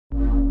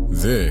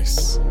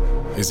This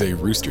is a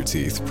Rooster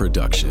Teeth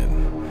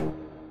production.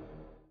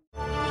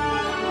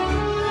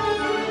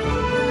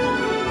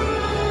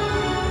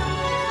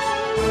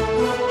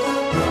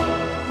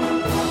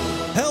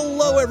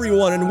 Hello,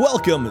 everyone, and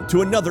welcome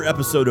to another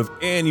episode of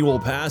Annual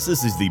Pass.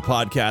 This is the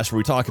podcast where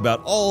we talk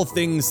about all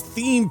things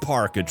theme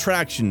park,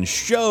 attractions,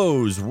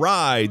 shows,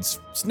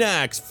 rides,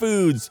 snacks,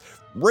 foods,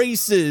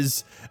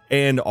 races,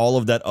 and all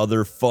of that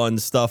other fun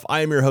stuff. I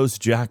am your host,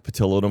 Jack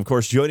Patillo, and of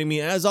course, joining me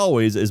as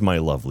always is my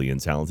lovely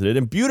and talented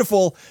and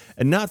beautiful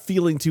and not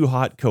feeling too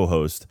hot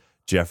co-host,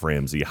 Jeff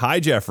Ramsey. Hi,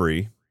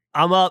 Jeffrey.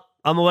 I'm up.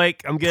 I'm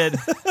awake. I'm good.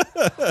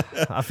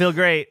 I feel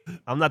great.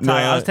 I'm not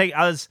tired.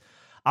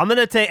 I'm going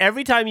to take,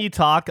 every time you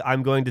talk,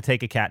 I'm going to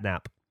take a cat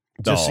nap.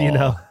 Just so you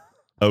know.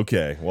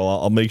 Okay. Well,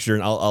 I'll make sure,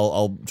 and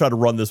I'll try to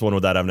run this one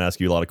without having to ask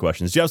you a lot of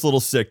questions. Jeff's a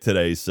little sick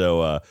today,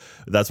 so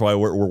that's why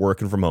we're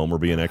working from home. We're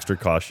being extra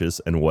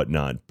cautious and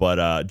whatnot.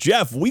 But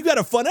Jeff, we've got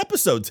a fun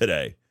episode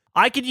today.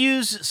 I could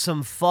use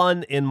some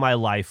fun in my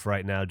life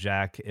right now,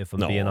 Jack, if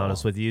I'm being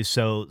honest with you.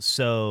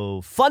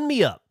 So fun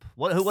me up.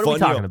 What are we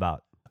talking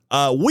about?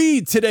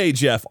 We today,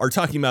 Jeff, are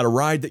talking about a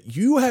ride that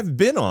you have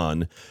been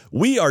on.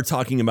 We are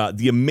talking about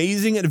the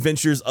amazing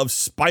adventures of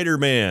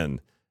Spider-Man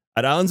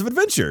at Islands of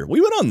Adventure.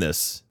 We went on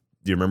this.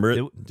 Do you remember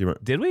it?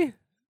 Did we?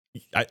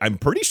 I'm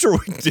pretty sure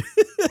we did.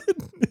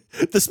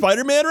 The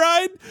Spider-Man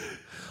ride?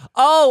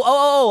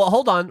 Oh,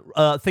 hold on.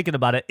 Thinking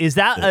about it. Is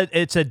that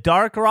it's a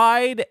dark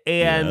ride,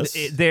 and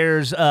Yes.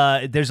 there's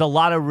a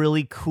lot of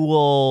really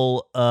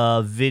cool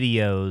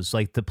videos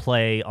like to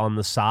play on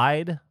the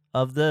side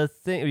of the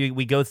thing.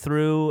 We go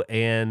through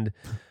and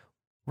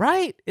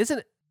isn't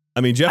it? I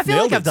mean, Jeff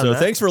nailed it. So that.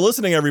 thanks for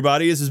listening,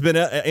 everybody. This has been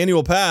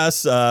Annual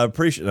Pass.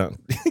 Appreciate. No.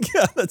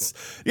 It's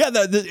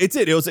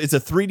a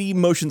 3D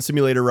motion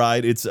simulator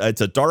ride. It's a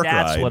dark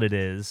ride. That's what it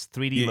is.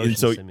 3D motion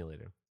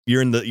simulator.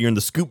 You're in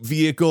the scoop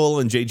vehicle,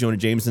 and J. Jonah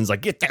Jameson's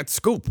like, get that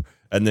scoop,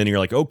 and then you're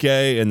like,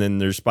 okay, and then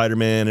there's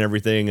Spider-Man and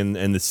everything, and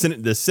the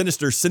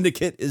Sinister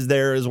Syndicate is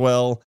there as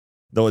well.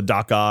 Though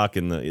Doc Ock,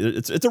 and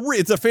it's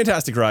a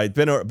fantastic ride.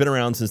 Been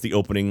around since the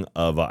opening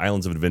of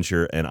Islands of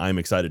Adventure, and I'm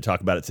excited to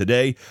talk about it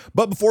today.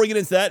 But before we get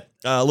into that,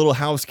 a little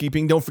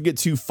housekeeping. Don't forget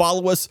to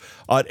follow us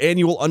at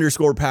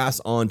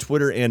annual_pass on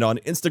Twitter and on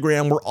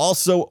Instagram. We're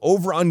also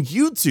over on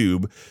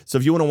YouTube, so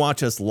if you want to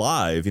watch us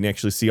live and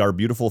actually see our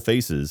beautiful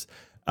faces,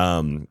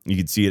 you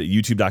can see it at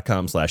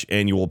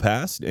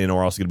youtube.com/annualpass, and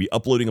we're also going to be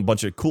uploading a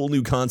bunch of cool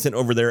new content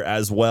over there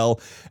as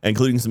well,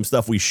 including some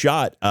stuff we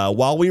shot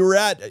while we were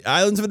at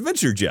Islands of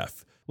Adventure, Jeff.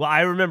 Well,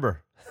 I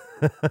remember.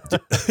 Do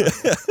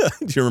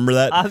you remember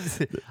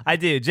that? I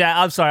do, Jack.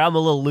 I'm sorry, I'm a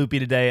little loopy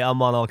today. I'm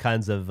on all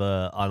kinds of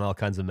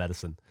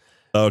medicine.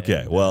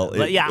 Okay, well,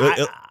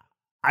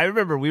 I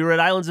remember we were at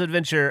Islands of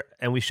Adventure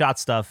and we shot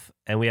stuff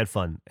and we had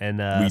fun,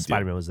 and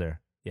Spider-Man was there.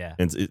 Yeah.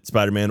 And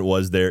Spider-Man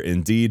was there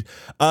indeed.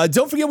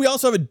 Don't forget, we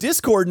also have a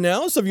Discord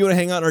now. So if you want to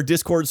hang out in our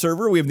Discord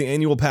server, we have the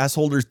Annual Pass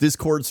Holders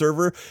Discord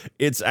server.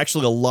 It's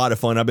actually a lot of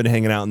fun. I've been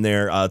hanging out in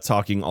there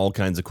talking all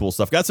kinds of cool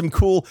stuff. Got some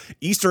cool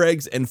Easter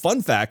eggs and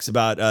fun facts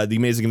about the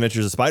amazing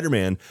adventures of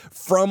Spider-Man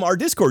from our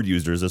Discord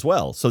users as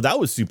well. So that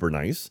was super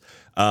nice.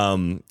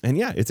 And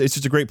yeah, it's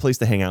just a great place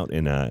to hang out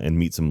and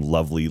meet some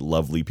lovely,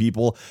 lovely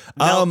people.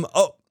 Go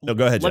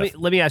ahead, Jeff.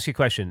 Let me ask you a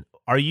question.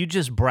 Are you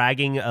just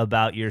bragging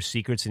about your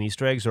secrets and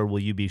Easter eggs, or will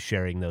you be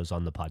sharing those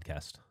on the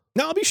podcast?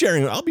 No, I'll be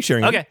sharing.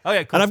 Okay, cool.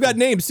 And I've got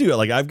names too.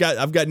 Like I've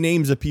got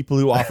names of people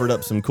who offered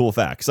up some cool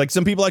facts. Like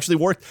some people actually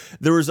worked.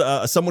 There was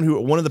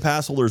one of the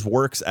pass holders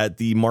works at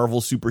the Marvel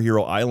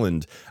Superhero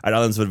Island at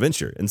Islands of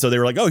Adventure, and so they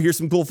were like, "Oh, here's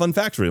some cool fun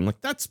facts for you." I'm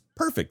like, "That's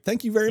perfect.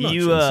 Thank you very much."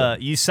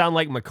 You sound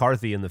like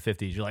McCarthy in the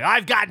 50s. You're like,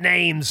 "I've got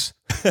names."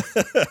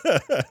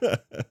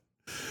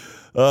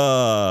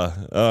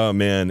 Oh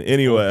man.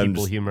 Anyway,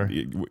 humor.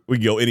 We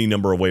can go any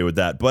number of way with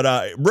that. But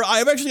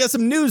I've actually got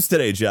some news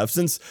today, Jeff.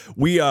 Since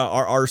we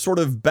our sort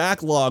of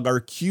backlog, our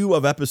queue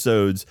of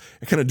episodes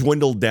kind of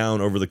dwindled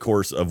down over the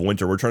course of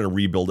winter. We're trying to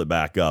rebuild it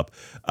back up.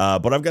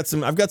 But I've got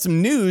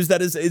some news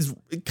that is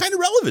kind of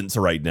relevant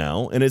to right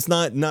now, and it's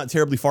not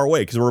terribly far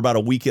away because we're about a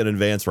week in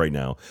advance right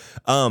now.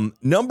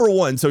 Number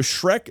one, so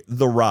Shrek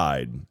the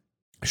Ride.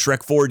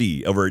 Shrek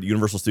 4D over at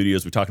Universal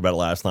Studios. We talked about it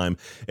last time.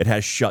 It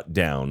has shut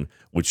down,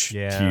 which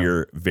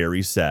here,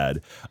 very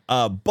sad.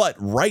 But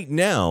right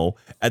now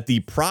at the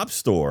prop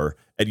store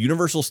at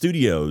Universal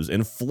Studios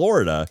in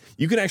Florida,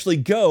 you can actually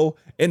go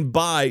and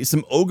buy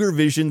some Ogre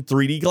Vision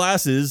 3D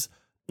glasses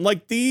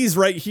like these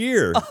right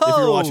here if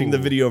you're watching the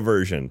video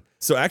version.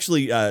 So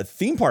actually,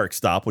 Theme Park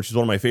Stop, which is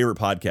one of my favorite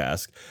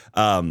podcasts,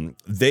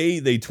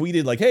 they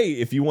tweeted like, hey,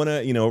 if you want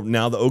to,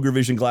 now the Ogre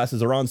Vision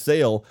glasses are on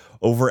sale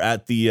over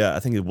at the,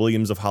 I think it's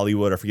Williams of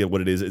Hollywood. I forget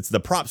what it is. It's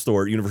the prop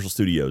store at Universal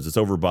Studios. It's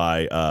over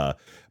by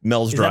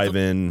Mel's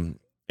Drive-In.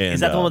 Is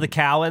that the one with the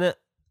cow in it?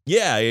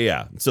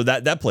 Yeah. So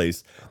that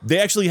place, they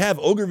actually have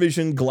Ogre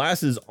Vision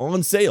glasses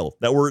on sale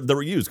that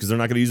were used because they're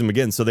not going to use them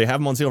again. So they have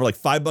them on sale for like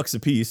 $5 a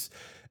piece.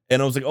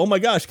 And I was like, oh my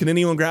gosh, can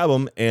anyone grab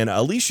them? And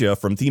Alicia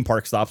from Theme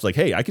Park Stop's like,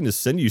 hey, I can just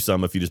send you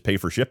some if you just pay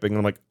for shipping. And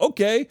I'm like,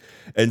 okay.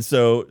 And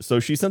so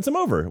she sent some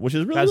over, which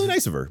is really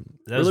nice of her.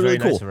 That was really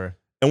cool. Nice of her.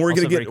 And we're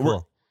Also gonna get very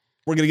cool.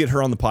 we're gonna get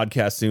her on the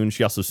podcast soon.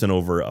 She also sent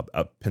over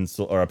a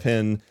pencil or a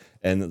pen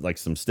and like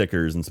some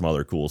stickers and some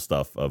other cool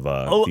stuff of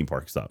theme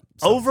park stuff.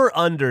 So. Over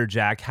under,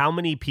 Jack, how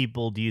many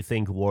people do you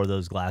think wore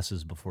those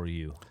glasses before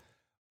you?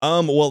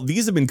 Well,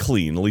 these have been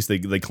clean. At least they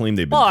claim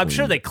they've been. Well, clean. I'm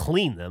sure they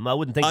clean them. I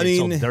wouldn't think they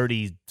sold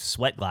dirty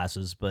sweat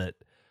glasses, but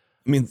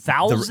I mean,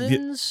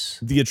 thousands.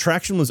 The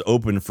attraction was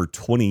open for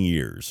 20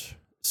 years,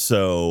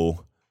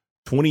 so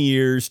 20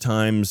 years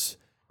times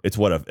it's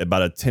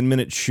about a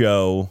 10-minute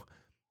show,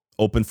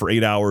 open for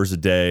 8 hours a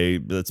day.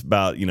 That's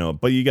about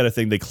but you got to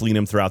think they clean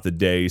them throughout the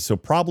day, so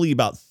probably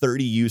about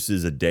 30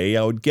 uses a day,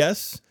 I would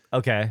guess.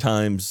 Okay.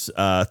 Times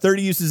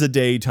 30 uses a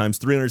day times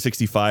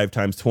 365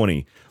 times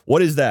 20.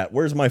 What is that?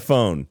 Where's my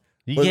phone?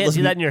 You can't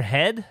do that in your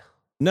head?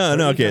 No.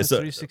 Okay, so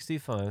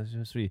 365.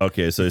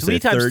 Okay, so 3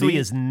 times 30, 3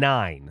 is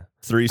 9.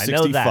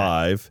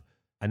 365.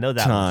 I know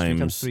that. Times 3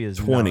 times 3 is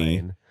 20.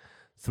 9.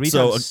 3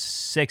 So, times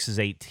 6 is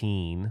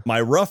 18. My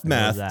rough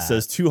math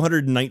says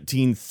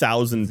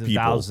 219,000 people.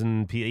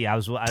 1,000 people. Yeah,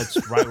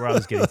 that's right where I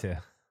was getting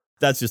to.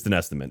 That's just an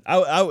estimate.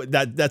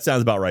 That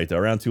sounds about right though.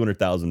 Around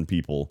 200,000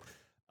 people.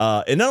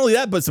 And not only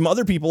that, but some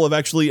other people have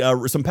actually,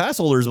 some pass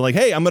holders are like,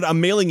 hey, I'm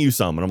mailing you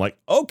some. And I'm like,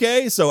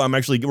 okay. So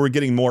we're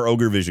getting more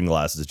Ogre Vision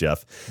glasses,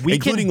 Jeff. We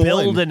can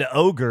build an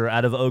ogre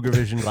out of Ogre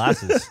Vision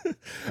glasses.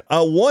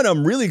 One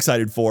I'm really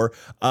excited for.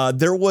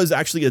 There was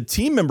actually a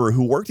team member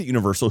who worked at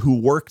Universal who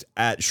worked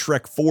at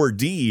Shrek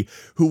 4D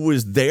who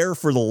was there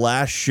for the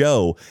last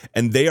show.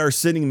 And they are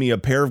sending me a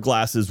pair of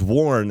glasses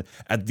worn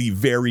at the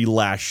very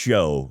last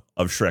show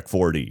of Shrek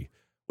 4D,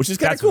 which is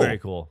kind of cool. That's very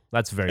cool.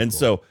 That's very cool. And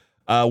so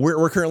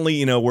we're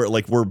currently,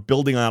 we're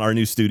building on our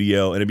new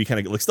studio, and it'd be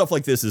kind of like stuff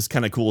like this is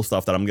kind of cool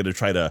stuff that I'm going to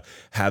try to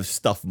have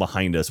stuff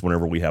behind us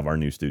whenever we have our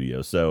new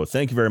studio. So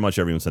thank you very much,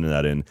 everyone sending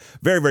that in.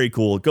 Very, very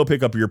cool. Go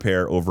pick up your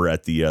pair over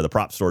at the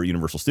prop store at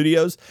Universal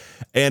Studios.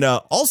 And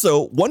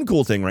also one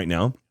cool thing right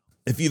now,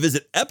 if you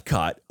visit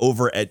Epcot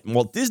over at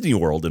Walt Disney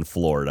World in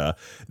Florida,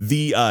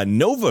 the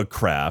Nova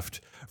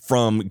Craft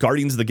from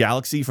Guardians of the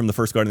Galaxy, from the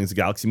first Guardians of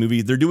the Galaxy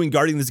movie, they're doing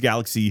Guardians of the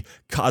Galaxy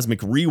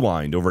Cosmic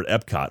Rewind over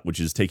at Epcot, which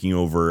is taking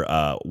over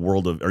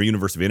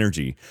Universe of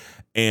Energy.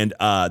 And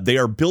they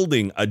are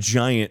building a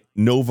giant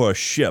Nova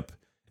ship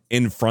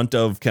in front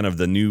of kind of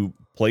the new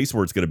place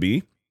where it's going to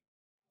be.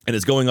 And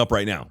it's going up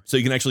right now. So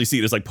you can actually see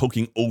it. It's like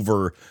poking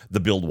over the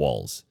build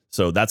walls.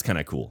 So that's kind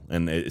of cool.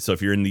 And so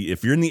if you're in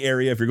the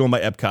area, if you're going by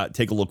Epcot,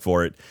 take a look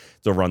for it.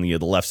 It's over on the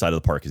left side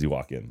of the park as you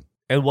walk in.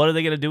 And what are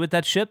they going to do with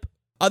that ship?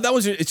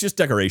 It's just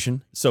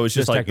decoration. So it's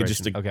just like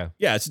decoration.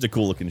 Yeah, it's just a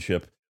cool looking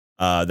ship.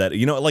 That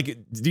like,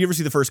 did you ever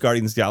see the first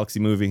Guardians of the Galaxy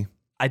movie?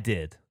 I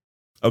did.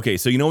 Okay,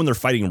 so when they're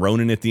fighting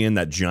Ronan at the end,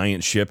 that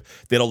giant ship,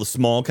 they had all the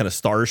small kind of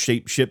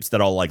star-shaped ships that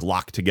all like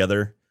lock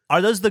together.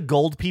 Are those the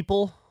gold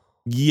people?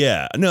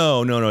 Yeah,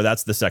 no,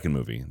 that's the second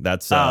movie.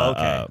 That's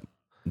okay.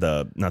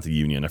 Not the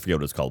Union, I forget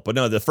what it's called, but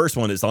no, the first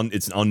one is on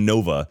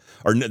Nova,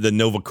 or the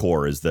Nova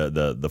Corps is the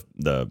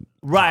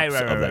right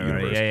of that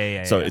universe.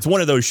 Yeah. So it's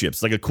one of those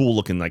ships, like a cool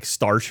looking like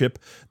starship.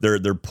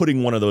 They're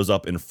putting one of those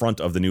up in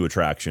front of the new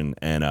attraction,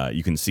 and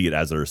you can see it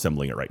as they're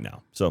assembling it right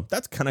now. So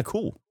that's kind of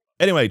cool.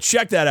 Anyway,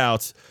 check that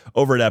out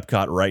over at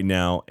Epcot right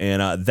now,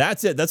 and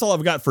that's it. That's all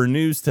I've got for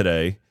news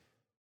today.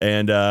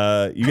 And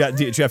Jeff,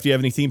 do you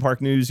have any theme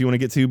park news you want to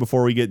get to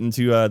before we get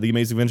into the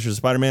Amazing Adventures of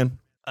Spider-Man?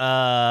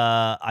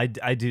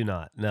 I do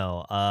not.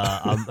 No.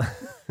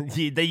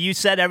 You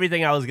said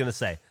everything I was gonna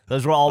say.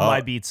 Those were all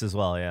my beats as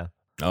well. Yeah.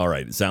 All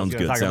right. Sounds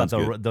good. Talk Sounds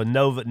about good. the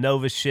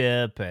Nova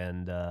ship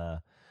and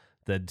the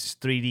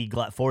 3D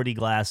 4D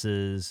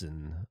glasses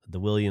and the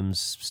Williams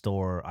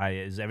store.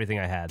 Is everything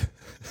I had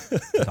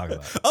to talk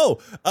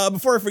about.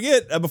 Before I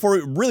forget, before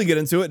we really get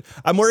into it,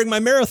 I'm wearing my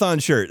marathon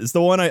shirt. It's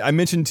the one I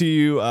mentioned to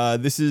you.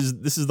 This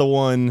is the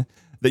one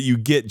that you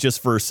get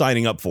just for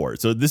signing up for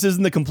it. So this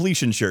isn't the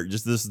completion shirt.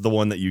 Just this is the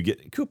one that you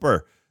get,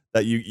 Cooper,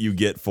 that you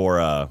get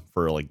for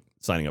like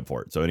signing up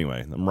for it. So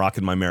anyway, I'm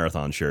rocking my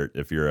marathon shirt.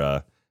 If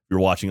you're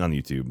watching on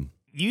YouTube.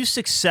 You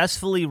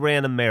successfully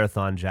ran a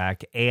marathon,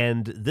 Jack,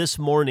 and this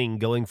morning,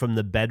 going from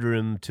the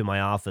bedroom to my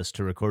office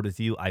to record with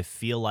you, I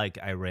feel like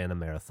I ran a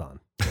marathon.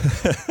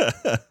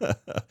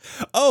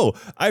 Oh,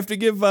 I have to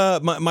give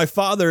my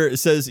father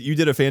says you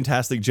did a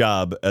fantastic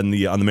job on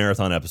the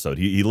marathon episode.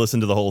 He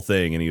listened to the whole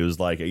thing, and he was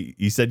like,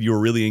 he said you were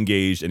really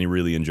engaged, and he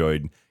really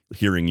enjoyed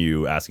hearing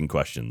you asking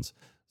questions.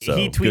 So,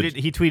 he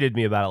tweeted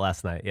me about it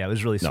last night. Yeah, it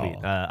was really sweet.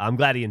 I'm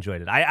glad he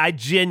enjoyed it. I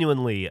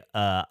genuinely,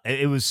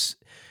 it was.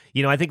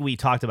 I think we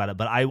talked about it,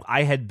 but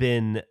I had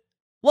been,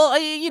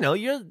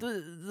 you're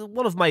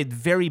one of my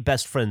very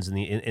best friends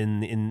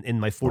in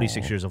my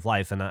 46 years of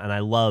life, and I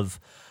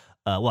love,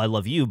 I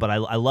love you, but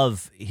I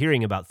love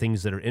hearing about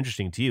things that are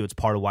interesting to you. It's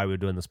part of why we're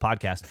doing this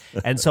podcast,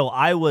 and so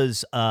I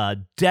was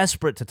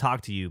desperate to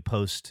talk to you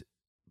post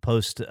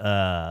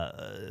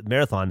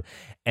marathon,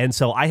 and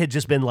so I had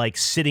just been like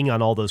sitting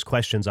on all those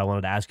questions I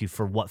wanted to ask you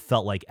for what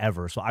felt like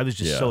ever. So I was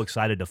just so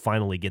excited to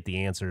finally get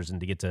the answers and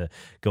to get to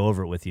go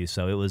over it with you.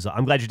 So it was.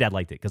 I'm glad your dad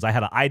liked it because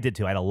I did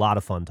too. I had a lot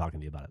of fun talking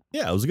to you about it.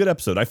 Yeah, it was a good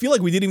episode. I feel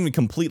like we didn't even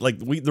complete. Like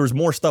there was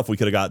more stuff we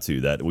could have got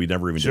to that we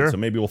never even did. So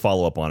maybe we'll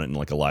follow up on it in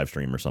like a live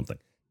stream or something.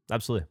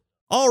 Absolutely.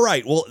 All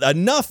right. Well,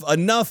 enough.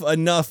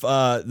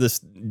 This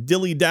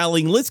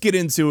dilly-dallying. Let's get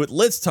into it.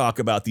 Let's talk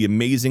about the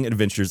amazing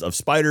adventures of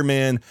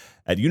Spider-Man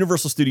at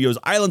Universal Studios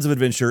Islands of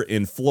Adventure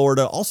in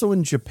Florida, also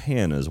in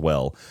Japan as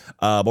well.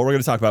 But we're going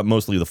to talk about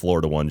mostly the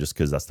Florida one just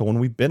because that's the one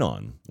we've been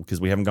on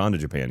because we haven't gone to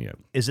Japan yet.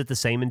 Is it the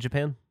same in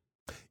Japan?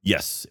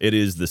 Yes, it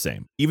is the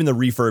same. Even the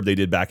refurb they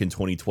did back in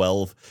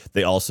 2012,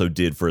 they also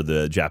did for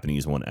the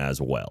Japanese one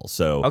as well.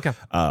 So, okay.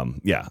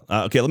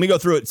 Okay, let me go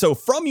through it. So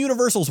from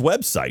Universal's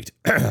website,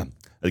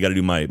 I got to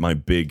do my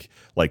big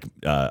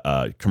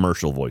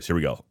commercial voice. Here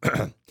we go.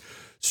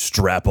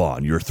 Strap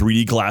on your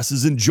 3D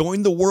glasses and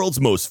join the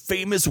world's most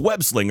famous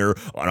web slinger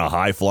on a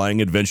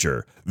high-flying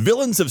adventure.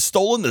 Villains have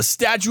stolen the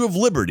Statue of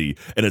Liberty,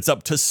 and it's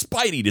up to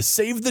Spidey to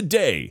save the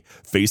day.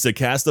 Face a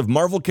cast of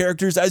Marvel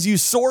characters as you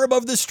soar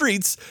above the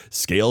streets,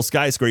 scale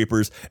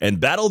skyscrapers, and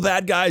battle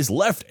bad guys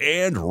left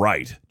and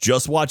right.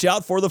 Just watch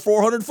out for the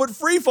 400-foot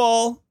free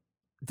fall.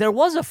 There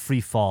was a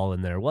free fall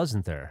in there,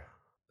 wasn't there?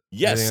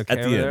 Yes, at the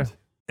end. There?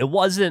 It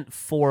wasn't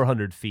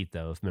 400 feet,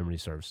 though, if memory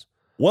serves.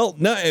 Well,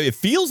 no, it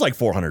feels like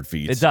 400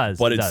 feet. It does.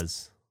 But it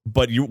does.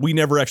 But we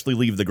never actually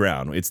leave the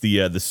ground. It's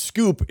the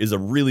Scoop is a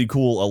really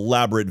cool,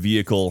 elaborate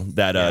vehicle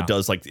that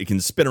does like it can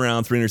spin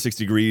around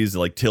 360 degrees,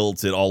 like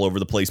tilts it all over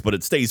the place, but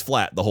it stays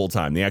flat the whole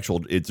time.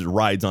 It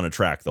rides on a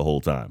track the whole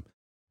time.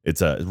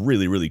 It's a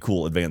really, really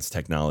cool advanced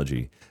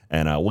technology.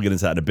 And we'll get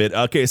into that in a bit.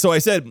 Okay, so I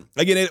said,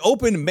 again, it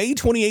opened May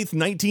 28th,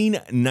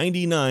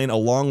 1999,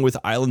 along with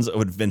Islands of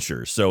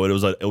Adventure. So it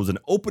was an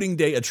opening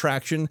day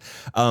attraction.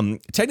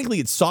 Technically,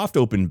 it soft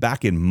opened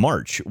back in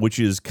March, which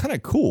is kind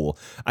of cool.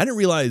 I didn't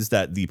realize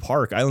that the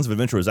park, Islands of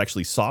Adventure, was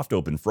actually soft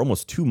open for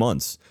almost 2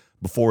 months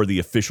before the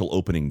official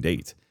opening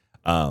date,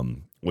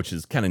 which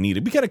is kind of neat.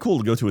 It'd be kind of cool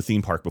to go to a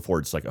theme park before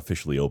it's like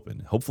officially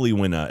open. Hopefully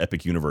when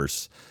Epic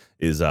Universe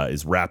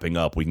is wrapping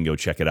up, we can go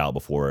check it out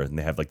before and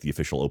they have like the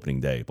official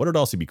opening day. But it'd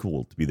also be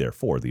cool to be there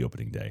for the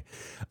opening day.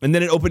 And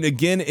then it opened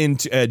again in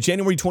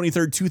January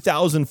 23rd,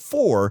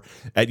 2004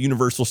 at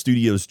Universal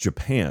Studios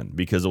Japan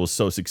because it was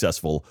so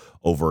successful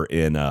over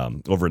in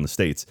the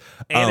States.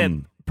 And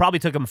it probably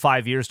took them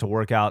 5 years to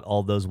work out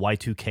all those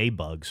Y2K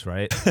bugs,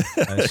 right?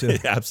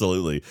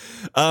 Absolutely.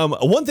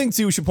 One thing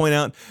too we should point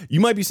out,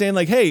 you might be saying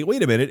like, hey,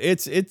 wait a minute,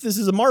 this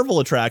is a Marvel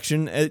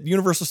attraction at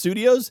Universal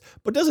Studios,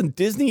 but doesn't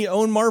Disney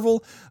own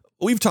Marvel?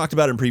 We've talked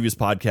about it in previous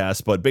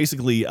podcasts, but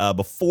basically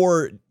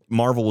before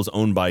Marvel was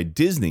owned by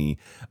Disney,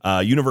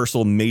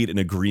 Universal made an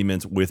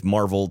agreement with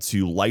Marvel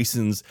to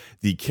license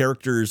the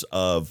characters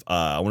of,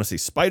 I want to say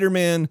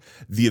Spider-Man,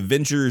 the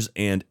Avengers,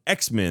 and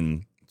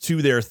X-Men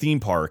to their theme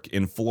park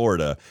in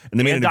Florida. And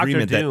they made an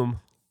agreement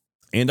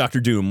and Dr.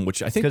 Doom,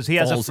 which I think because he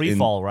has a free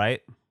fall,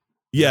 right?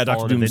 Yeah,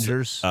 Dr. Doom's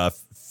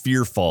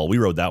Fearfall. We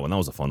rode that one. That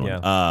was a fun one.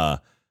 I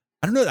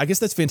don't know. I guess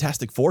that's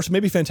Fantastic Four. So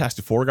maybe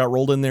Fantastic Four got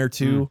rolled in there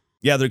too.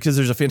 Yeah, because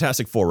there's a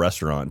Fantastic Four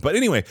restaurant. But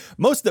anyway,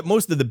 most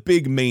of the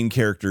big main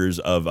characters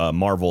of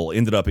Marvel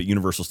ended up at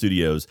Universal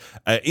Studios.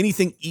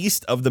 Anything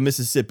east of the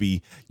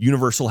Mississippi,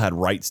 Universal had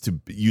rights to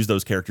use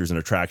those characters in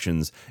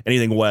attractions.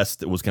 Anything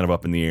west was kind of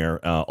up in the air.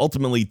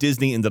 Ultimately,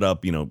 Disney ended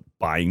up,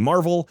 buying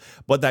Marvel,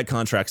 but that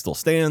contract still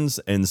stands.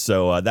 And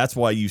so that's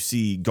why you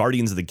see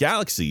Guardians of the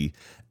Galaxy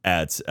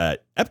at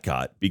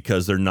Epcot,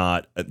 because they're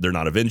not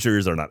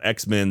Avengers, they're not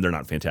X-Men, they're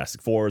not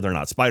Fantastic Four, they're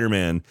not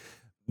Spider-Man.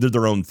 They're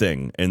their own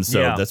thing, and so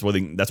that's why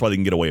they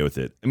can get away with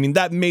it. I mean,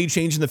 that may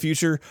change in the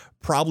future,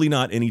 probably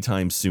not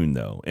anytime soon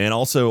though. And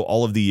also,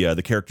 all of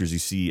the characters you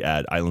see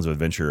at Islands of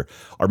Adventure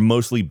are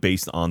mostly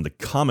based on the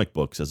comic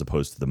books as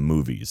opposed to the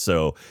movies.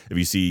 So if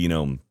you see,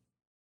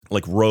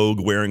 like Rogue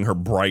wearing her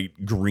bright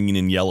green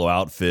and yellow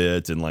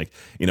outfit, and like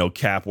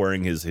Cap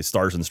wearing his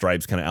stars and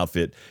stripes kind of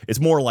outfit, it's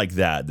more like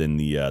that than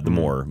the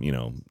more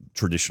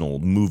traditional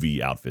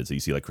movie outfits that you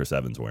see like Chris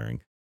Evans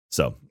wearing.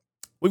 So.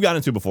 We've gotten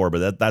into it before,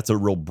 but that's a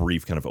real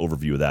brief kind of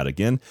overview of that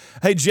again.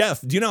 Hey,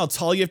 Jeff, do you know how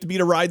tall you have to be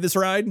to ride this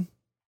ride?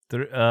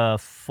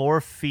 4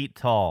 feet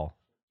tall.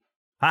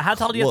 How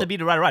tall do you have to be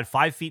to ride a ride?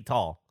 5 feet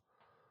tall.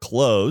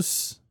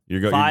 Close.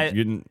 You're go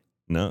down.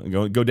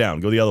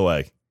 Go the other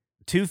way.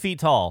 2 feet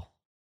tall.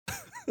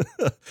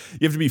 You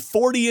have to be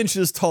 40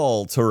 inches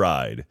tall to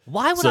ride.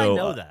 Why would I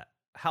know that?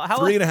 How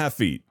 3.5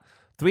 feet.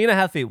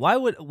 3.5 feet.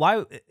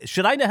 Why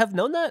should I have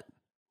known that?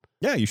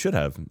 Yeah, you should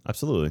have.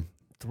 Absolutely.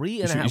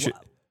 3.5.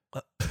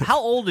 How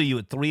old are you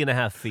at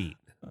 3.5 feet?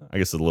 I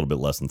guess a little bit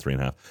less than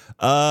 3.5.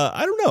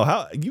 I don't know.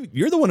 How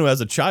you're the one who has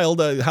a child.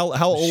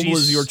 How old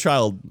was your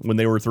child when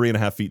they were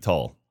 3.5 feet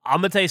tall? I'm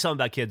gonna tell you something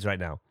about kids right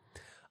now.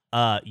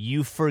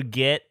 You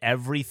forget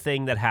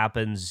everything that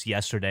happens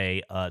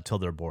yesterday till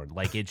they're born.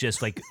 Like it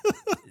just like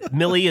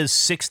Millie is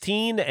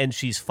 16 and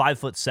she's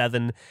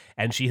 5'7",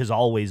 and she has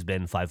always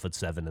been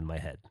 5'7" in my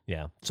head.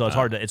 Yeah, so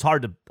it's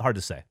hard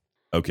to say.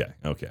 Okay.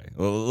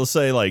 Well, let's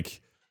say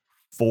like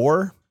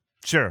 4.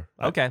 Sure.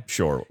 Okay.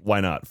 Sure.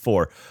 Why not?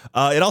 4.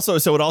 It also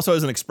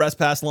has an express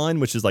pass line,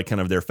 which is like kind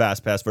of their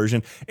fast pass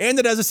version, and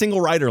it has a single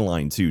rider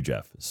line too,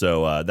 Jeff.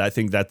 So I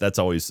think that's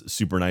always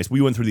super nice. We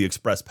went through the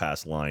express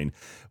pass line,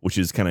 which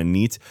is kind of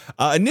neat.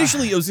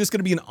 Initially, it was just going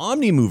to be an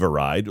Omni Mover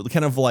ride,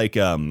 kind of like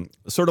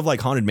sort of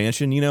like Haunted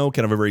Mansion,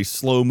 kind of a very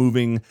slow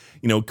moving,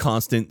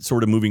 constant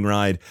sort of moving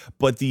ride.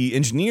 But the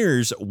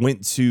engineers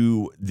went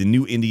to the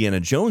new Indiana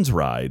Jones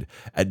ride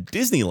at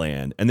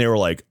Disneyland, and they were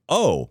like,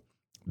 "Oh,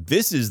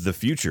 this is the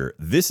future.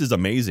 This is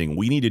amazing.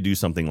 We need to do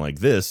something like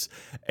this."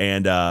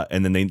 And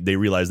then they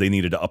realized they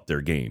needed to up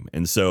their game.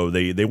 And so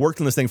they worked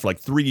on this thing for like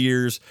 3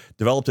 years,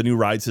 developed a new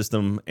ride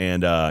system,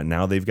 and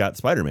now they've got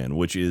Spider-Man,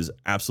 which is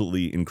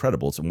absolutely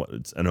incredible.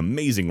 It's an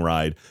amazing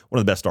ride, one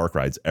of the best dark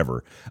rides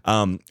ever.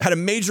 Had a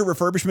major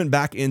refurbishment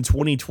back in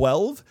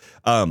 2012.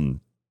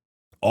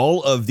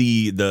 All of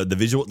the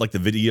visual, like the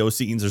video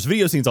scenes, there's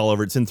video scenes all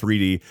over. It's in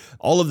 3D.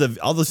 All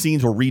the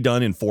scenes were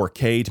redone in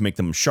 4K to make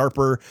them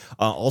sharper.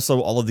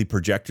 Also, all of the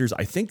projectors,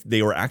 I think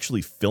they were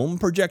actually film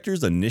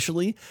projectors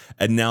initially,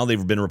 and now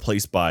they've been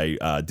replaced by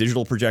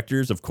digital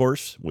projectors, of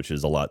course, which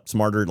is a lot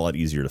smarter, a lot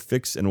easier to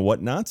fix and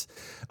whatnot.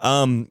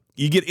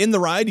 You get in the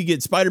ride, you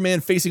get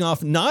Spider-Man facing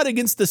off not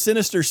against the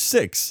Sinister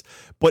Six,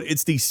 but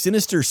it's the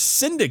Sinister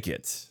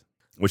Syndicate,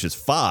 which is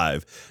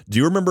 5. Do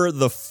you remember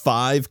the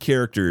 5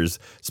 characters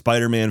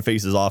Spider-Man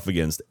faces off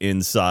against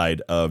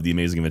inside of The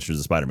Amazing Adventures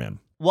of Spider-Man?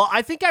 Well,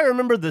 I think I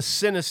remember the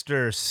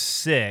Sinister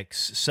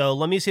Six, so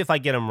let me see if I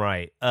get them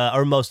right,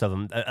 or most of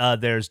them.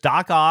 There's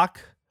Doc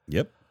Ock.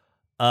 Yep.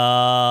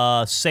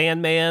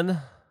 Sandman.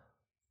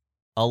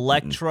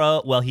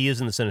 Electro. Well, he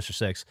is in the Sinister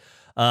Six.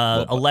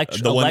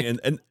 Electro. The one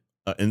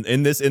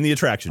in the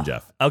attraction,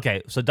 Jeff.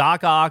 Okay, so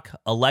Doc Ock,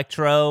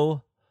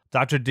 Electro,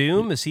 Dr.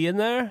 Doom, is he in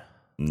there?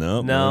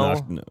 No.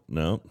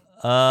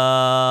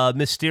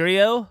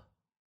 Mysterio?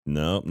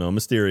 No,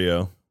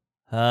 Mysterio.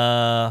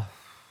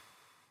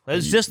 It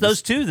was just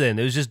those 2 then.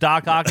 It was just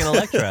Doc Ock and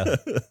Electro.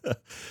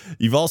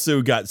 You've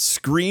also got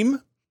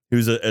Scream,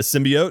 who's a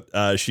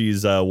symbiote.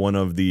 She's one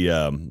of the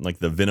like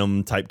the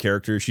Venom type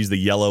characters. She's the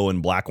yellow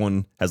and black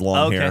one, has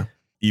long hair.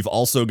 You've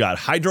also got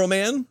Hydro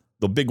Man,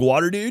 the big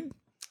water dude.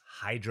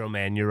 Hydro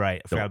Man, you're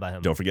right. I forgot about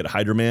him. Don't forget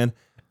Hydro Man.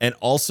 And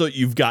also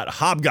you've got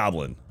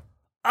Hobgoblin.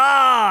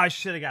 I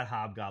should have got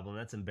Hobgoblin.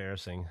 That's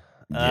embarrassing.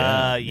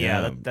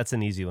 That's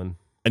an easy one.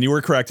 And you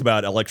were correct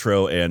about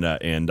Electro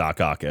and Doc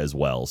Ock as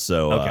well.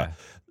 So okay.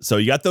 So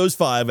you got those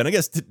 5, and I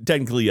guess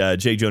technically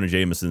J. Jonah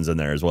Jameson's in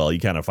there as well. He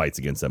kind of fights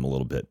against them a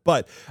little bit.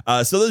 But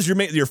so those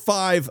are your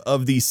 5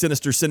 of the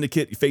Sinister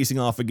Syndicate facing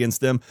off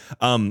against them.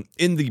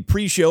 In the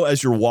pre-show,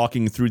 as you're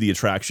walking through the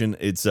attraction,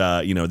 it's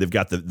they've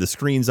got the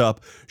screens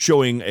up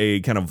showing a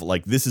kind of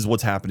like this is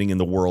what's happening in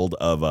the world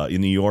of in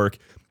New York.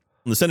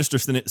 The Sinister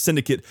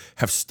Syndicate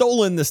have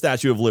stolen the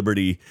Statue of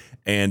Liberty,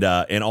 and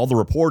all the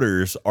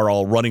reporters are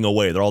all running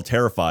away. They're all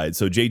terrified.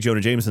 So J.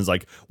 Jonah Jameson's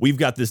like, we've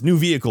got this new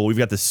vehicle. We've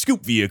got this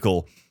scoop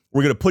vehicle.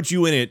 We're going to put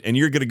you in it, and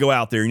you're going to go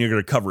out there, and you're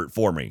going to cover it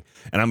for me,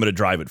 and I'm going to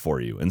drive it for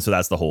you. And so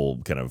that's the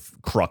whole kind of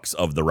crux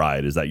of the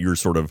ride, is that you're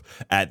sort of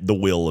at the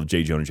will of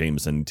J. Jonah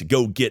Jameson to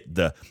go get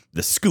the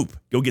scoop,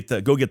 go get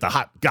the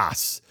hot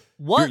goss.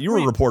 What? You're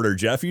a reporter,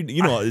 Jeff.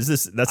 You know,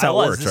 that's how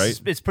it works, right?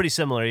 It's pretty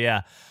similar,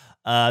 yeah.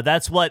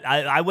 That's what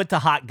I went to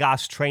hot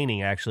goss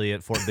training actually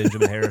at Fort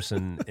Benjamin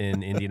Harrison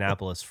in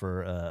Indianapolis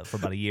for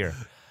about a year.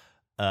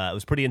 It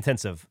was pretty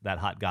intensive, that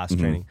hot goss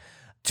training.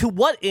 To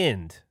what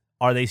end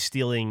are they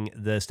stealing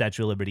the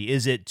Statue of Liberty?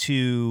 Is it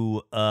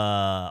to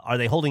are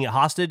they holding it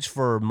hostage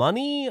for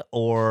money,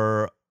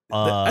 or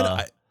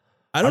I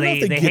don't know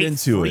if they get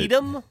into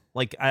freedom?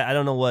 Like I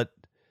don't know what.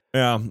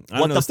 Yeah, I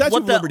don't know. The Statue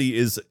of Liberty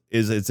is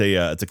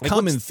a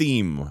common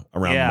theme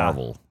around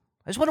Marvel.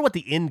 I just wonder what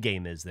the end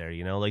game is there,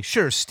 Like,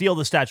 sure, steal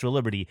the Statue of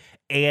Liberty,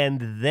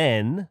 and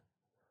then...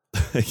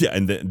 yeah,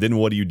 and then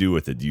what do you do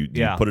with it? Do you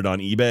put it on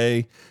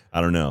eBay?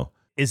 I don't know.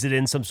 Is it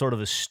in some sort of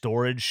a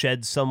storage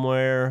shed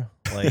somewhere?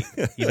 Like,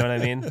 you know what I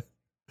mean?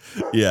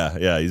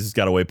 Yeah, you just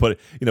got to put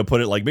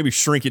it like, maybe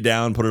shrink it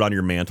down, put it on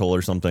your mantle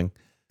or something.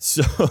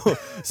 So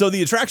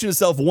the attraction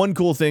itself, one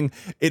cool thing,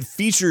 it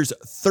features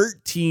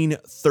 13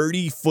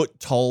 30-foot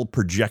tall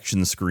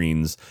projection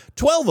screens,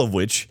 12 of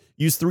which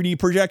use 3D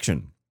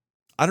projection.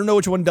 I don't know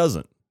which one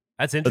doesn't.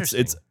 That's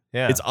interesting.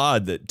 It's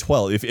odd that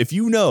 12. If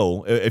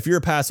you're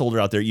a pass holder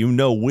out there,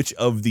 which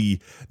of the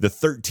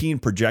 13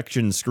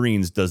 projection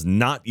screens does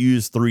not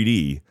use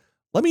 3D.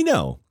 Let me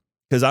know,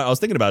 because I was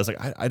thinking about it. It's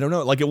like I don't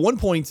know. Like at one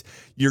point,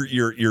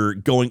 you're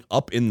going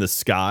up in the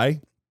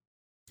sky.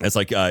 It's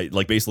like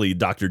basically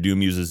Dr.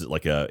 Doom uses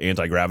like a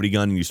anti-gravity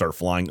gun, and you start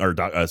flying, or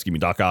Doc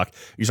Ock,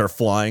 you start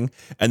flying,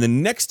 and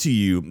then next to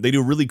you they do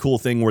a really cool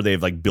thing where they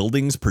have like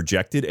buildings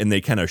projected and they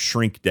kind of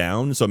shrink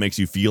down, so it makes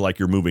you feel like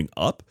you're moving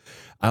up.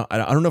 I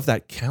don't know if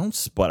that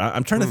counts, but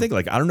I'm trying to think,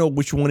 like, I don't know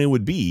which one it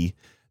would be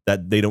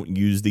that they don't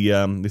use the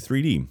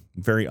 3D.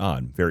 Very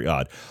odd, very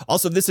odd.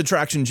 Also, this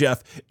attraction,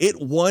 Jeff,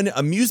 it won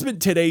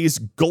Amusement Today's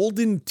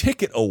Golden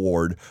Ticket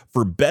Award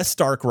for Best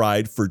Dark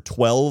Ride for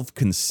 12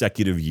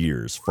 consecutive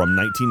years, from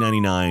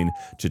 1999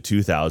 to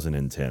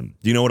 2010.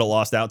 Do you know what it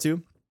lost out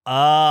to?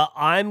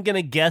 I'm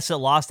gonna guess it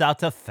lost out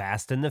to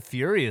Fast and the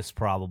Furious,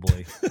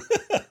 probably.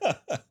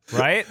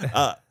 Right?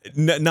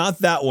 Not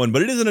that one,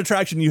 but it is an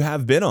attraction you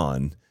have been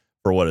on,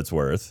 for what it's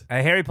worth.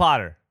 Harry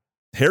Potter.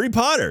 Harry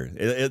Potter.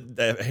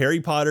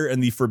 Harry Potter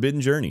and the Forbidden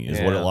Journey is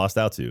what it lost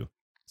out to.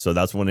 So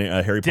that's when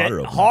Harry Potter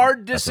opened.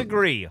 Hard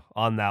disagree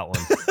on that one.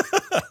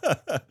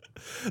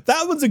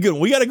 That one's a good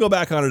one. We got to go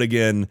back on it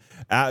again,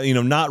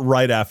 not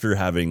right after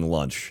having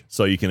lunch,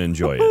 so you can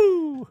enjoy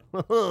it.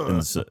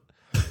 And so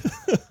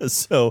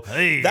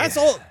that's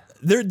all.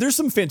 There's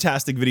some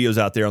fantastic videos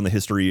out there on the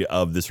history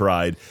of this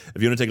ride.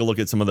 If you want to take a look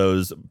at some of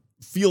those,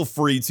 feel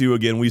free to.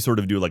 Again, we sort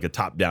of do like a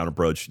top-down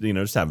approach,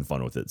 just having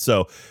fun with it.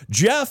 So,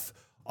 Jeff,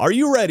 are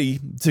you ready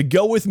to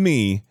go with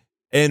me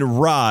and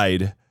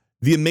ride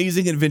The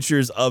Amazing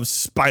Adventures of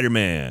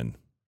Spider-Man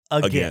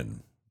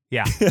again?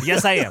 Yeah.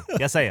 Yes, I am.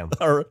 Yes, I am.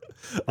 All right.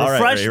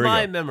 Refresh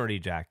my memory,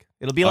 Jack.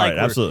 It'll be like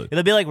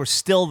it'll be like we're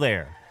still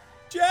there.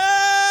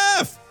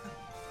 Jeff!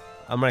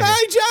 I'm right here.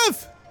 Hey,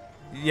 Jeff!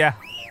 Yeah.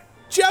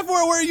 Jeff,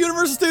 we're at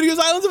Universal Studios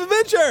Islands of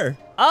Adventure.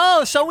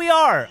 Oh, so we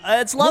are.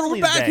 It's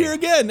lovely. We're back here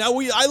again.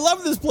 I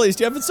love this place,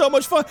 Jeff. It's so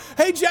much fun.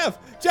 Hey, Jeff,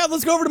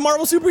 let's go over to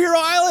Marvel Superhero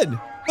Island.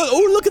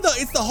 Look at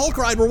it's the Hulk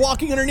ride. We're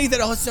walking underneath it.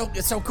 Oh,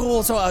 it's so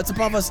cool. So it's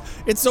above us.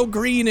 It's so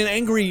green and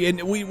angry,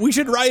 and we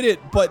should ride it.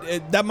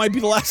 But that might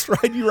be the last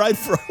ride you ride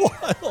for a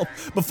while.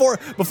 Before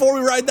we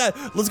ride that,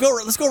 let's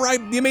go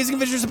ride The Amazing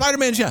Adventures of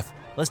Spider-Man, Jeff.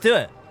 Let's do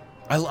it.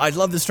 I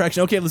love this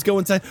attraction. Okay, let's go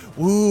inside.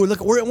 Ooh, look,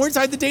 we're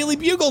inside the Daily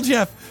Bugle,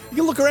 Jeff. You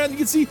can look around. You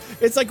can see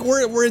it's like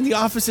we're in the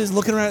offices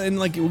looking around, and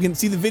like we can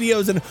see the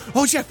videos. And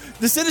oh, Jeff,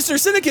 the Sinister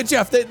Syndicate,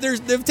 Jeff.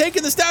 They've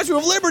taken the Statue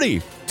of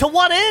Liberty. To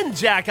what end,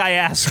 Jack? I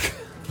ask.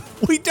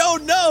 We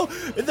don't know.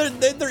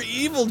 They're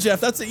evil, Jeff.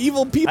 That's the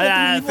evil people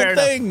do evil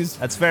things.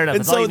 That's fair enough.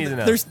 And That's so all you need to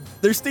know.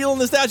 They're stealing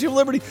the Statue of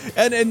Liberty,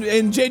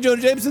 and J. Jonah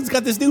Jameson's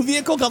got this new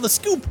vehicle called the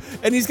Scoop,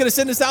 and he's gonna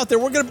send us out there.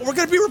 We're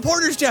gonna be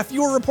reporters, Jeff.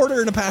 You were a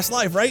reporter in a past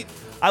life, right?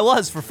 I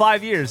was for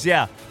 5 years,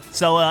 yeah.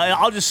 So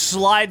I'll just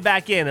slide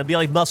back in. It'll be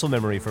like muscle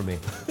memory for me.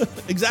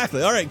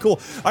 Exactly. All right, cool.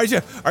 All right,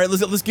 Jeff. All right,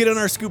 let's get in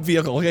our Scoop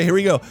vehicle. Okay, here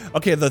we go.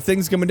 Okay, the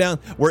thing's coming down.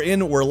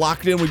 We're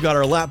locked in. We've got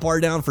our lap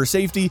bar down for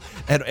safety,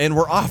 and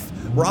we're off.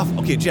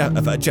 Okay,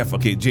 Jeff.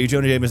 Okay, J.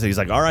 Jonah Jameson. He's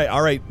like, all right.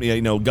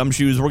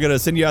 Gumshoes. We're gonna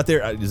send you out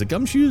there. Is it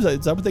Gumshoes?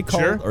 Is that what they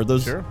call it? Or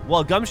those? Sure.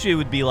 Well, Gumshoe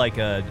would be like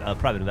a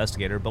private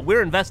investigator, but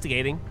we're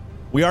investigating.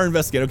 We are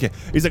investigating. Okay.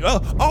 He's like,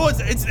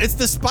 it's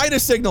the spider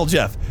signal,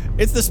 Jeff.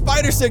 It's the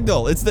spider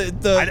signal. It's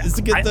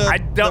I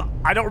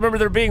don't remember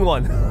there being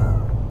one.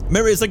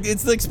 Remember, it's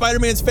like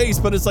Spider-Man's face,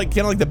 but it's like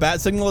kind of like the bat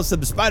signal. It's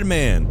the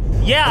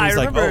Spider-Man. Yeah, I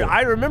remember.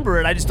 I remember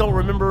it. I just don't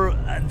remember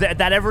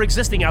that ever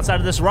existing outside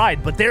of this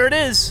ride. But there it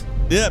is.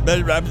 Yeah,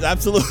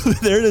 absolutely.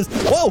 There it is.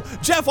 Whoa,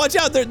 Jeff, watch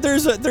out.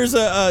 There's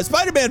a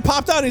Spider-Man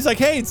popped out. And he's like,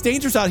 hey, it's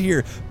dangerous out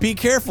here. Be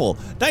careful.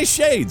 Nice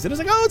shades. And it's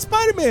like, oh, it's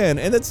Spider-Man.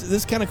 And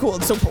that's kind of cool.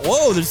 So,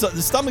 whoa, there's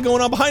something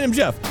going on behind him,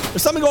 Jeff.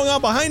 There's something going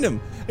on behind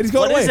him. And he's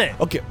going away. What is it?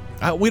 Okay.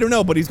 We don't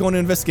know, but he's going to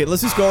investigate.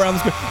 Let's just go around.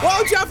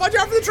 Whoa, Jeff, watch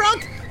out for the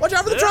truck. Watch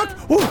out for the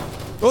truck. Woo.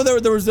 Oh,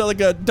 there was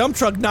like a dump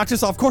truck knocked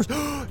us off course.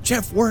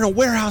 Jeff, we're in a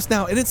warehouse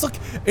now. And it's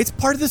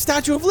part of the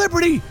Statue of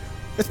Liberty.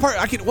 It's part.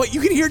 You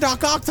can hear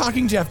Doc Ock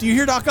talking, Jeff. Do you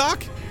hear Doc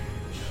Ock?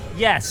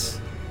 Yes.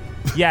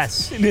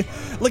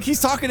 Look,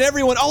 he's talking to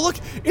everyone. Oh, look,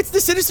 it's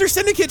the Sinister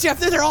Syndicate, Jeff.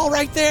 They're all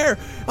right there.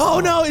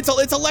 Oh no, it's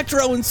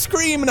Electro and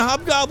Scream and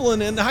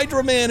Hobgoblin and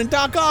Hydro Man and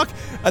Doc Ock.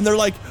 And they're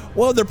like,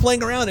 whoa, they're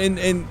playing around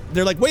and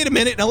they're like, wait a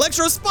minute. And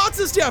Electro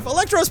spots us, Jeff.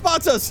 Electro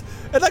spots us.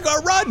 And like,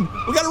 run.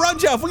 We gotta run,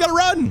 Jeff. We gotta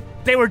run.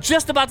 They were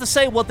just about to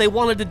say what they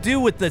wanted to do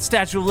with the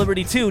Statue of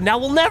Liberty too. Now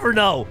we'll never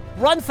know.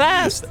 Run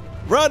fast.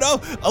 Run!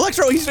 Oh,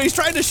 Electro! He's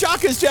trying to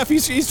shock us, Jeff.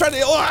 He's trying to.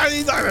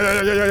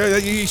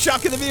 He's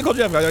shocking the vehicle,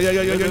 Jeff.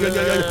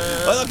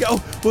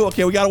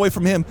 Okay, we got away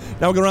from him.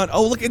 Now we're gonna run.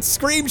 Oh, look, it's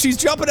Scream. She's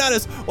jumping at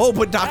us. Oh,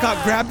 but Doc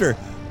Ock grabbed her.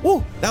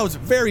 Whoa, that was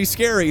very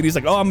scary. And he's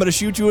like, oh, I'm gonna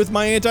shoot you with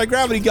my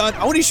anti-gravity gun.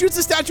 Oh, and he shoots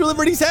the Statue of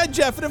Liberty's head,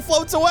 Jeff, and it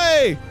floats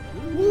away.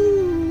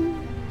 Woo!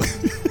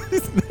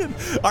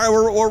 All right,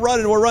 we're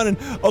running.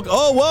 Okay,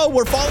 oh, whoa,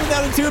 we're falling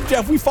down a tube,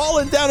 Jeff. We've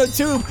fallen down a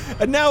tube,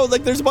 and now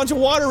like there's a bunch of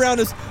water around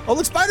us. Oh,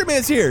 look,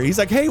 Spider-Man's here. He's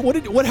like, hey,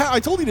 I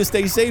told you to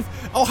stay safe.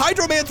 Oh,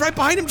 Hydro Man's right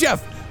behind him,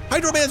 Jeff.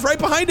 Hydro Man's right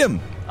behind him.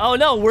 Oh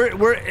no,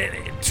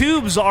 we're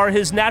tubes are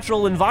his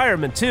natural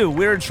environment too.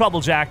 We're in trouble,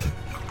 Jack.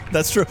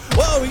 That's true.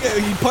 Whoa,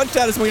 he punched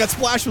at us and we got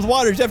splashed with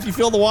water. Jeff, you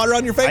feel the water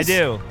on your face? I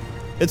do.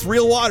 It's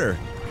real water.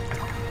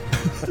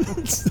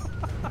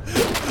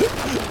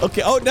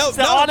 Okay. Oh no! It's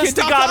the honest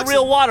to God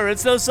real water.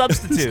 It's no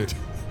substitute.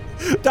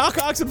 Doc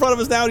Ock's in front of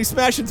us now, and he's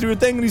smashing through a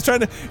thing, and he's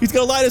gonna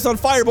light us on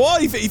fire.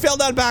 But he fell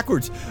down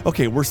backwards.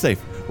 Okay, we're safe.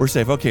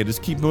 Okay,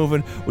 just keep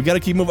moving. We gotta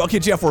keep moving. Okay,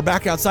 Jeff, we're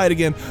back outside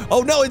again.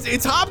 Oh no,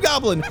 it's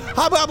Hobgoblin.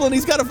 Hobgoblin.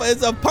 He's got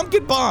a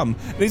pumpkin bomb,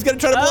 and he's gonna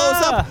try to blow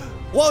us up.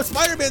 Whoa,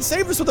 Spider-Man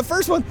saved us with the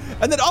first one.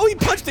 And then,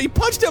 he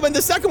punched him, and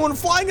the second one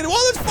flying into,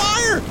 there's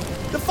fire.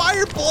 The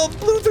fire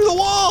blew through the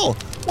wall.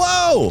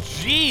 Whoa.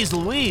 Jeez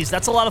Louise,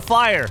 that's a lot of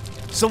fire.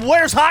 So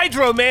where's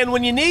Hydro Man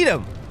when you need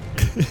him?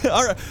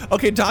 All right.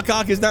 Okay, Doc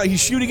Ock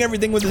he's shooting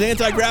everything with his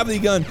anti-gravity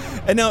gun.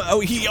 And now,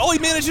 he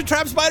managed to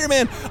trap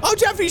Spider-Man. Oh,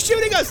 Jeff, he's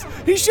shooting us.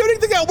 He's shooting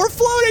the guy. We're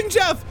floating,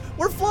 Jeff.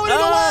 We're floating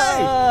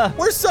away.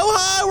 We're so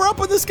high. We're up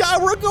in the sky.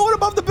 We're going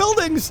above the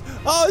buildings.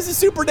 Oh, this is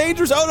super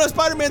dangerous. Oh, no,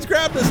 Spider-Man's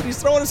grabbed us and he's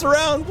throwing us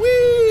around.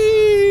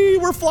 Whee!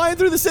 We're flying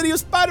through the city of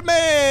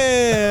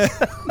Spider-Man.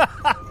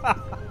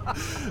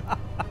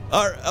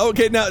 All right,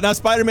 okay, now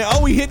Spider-Man.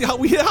 Oh, we hit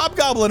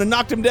Hobgoblin and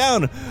knocked him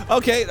down.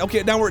 Okay,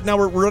 now we're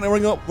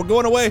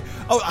going away.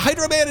 Oh,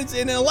 Hydro Man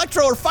and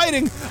Electro are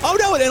fighting. Oh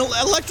no, and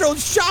Electro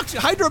shocked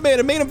Hydro Man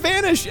and made him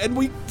vanish, and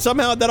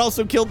that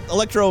also killed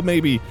Electro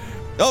maybe.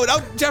 Oh no,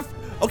 Jeff.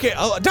 Okay,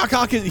 Doc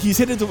Ock, he's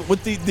hit it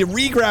with the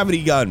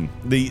re-gravity gun,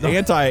 the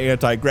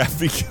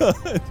anti-gravity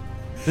gun.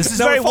 This is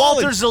very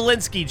Walter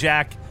Zielinski,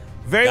 Jack.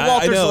 Very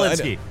Walter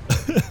Zielinski.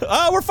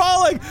 Oh, we're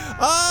falling.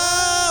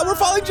 We're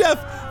falling,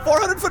 Jeff.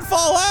 400-foot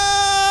fall.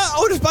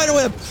 Oh, the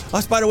Spiderweb.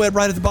 Spiderweb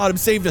right at the bottom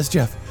saved us,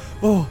 Jeff.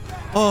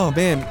 Oh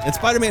man. And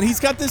Spider-Man,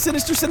 he's got the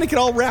Sinister Syndicate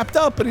all wrapped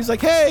up, and he's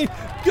like, hey,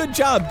 good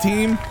job,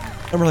 team.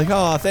 And we're like,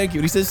 oh, thank you.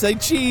 And he says, say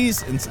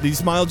cheese. And do you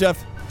smile,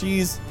 Jeff?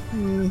 Cheese.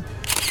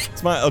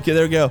 Smile. Okay,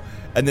 there we go.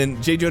 And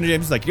then J. Jonah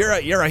Jameson is like, you're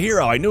a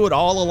hero. I knew it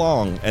all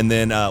along. And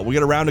then we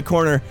get around a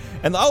corner,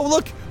 and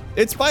look,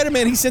 it's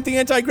Spider-Man. He sent the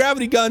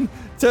anti-gravity gun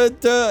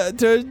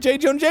to J.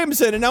 Jonah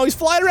Jameson, and now he's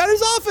flying around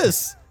his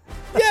office.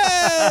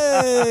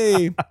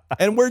 Yay!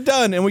 And we're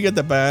done, and we get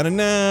the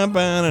ba-na-na,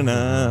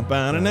 ba-na-na,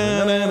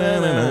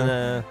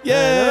 ba-na-na,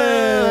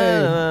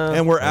 yay!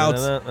 And we're out,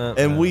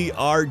 and we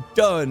are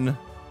done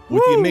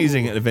with the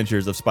amazing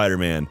adventures of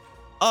Spider-Man.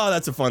 Oh,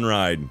 that's a fun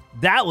ride.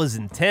 That was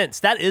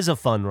intense. That is a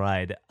fun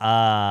ride.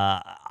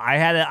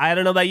 I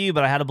don't know about you,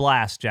 but I had a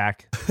blast,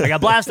 Jack. I got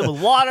blasted with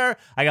water.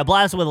 I got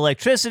blasted with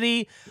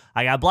electricity.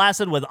 I got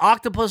blasted with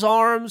octopus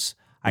arms.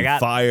 I got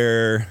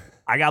fire.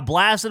 I got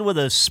blasted with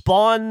a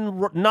Spawn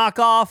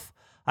knockoff.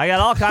 I got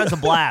all kinds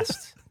of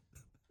blasts.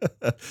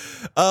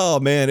 Oh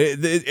man,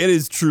 it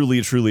is truly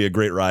a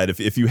great ride.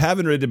 If you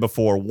haven't ridden it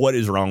before, what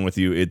is wrong with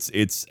you?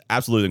 It's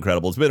absolutely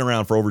incredible. It's been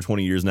around for over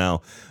 20 years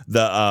now.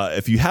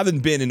 If you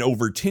haven't been in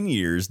over 10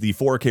 years, the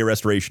 4K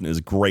restoration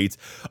is great.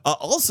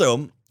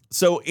 Also,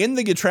 so in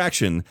the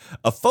attraction,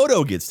 a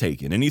photo gets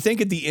taken, and you think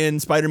at the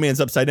end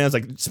Spider-Man's upside down. It's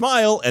like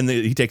smile, and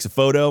he takes a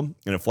photo,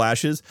 and it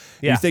flashes.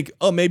 Yeah. You think,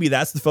 oh, maybe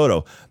that's the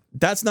photo.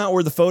 That's not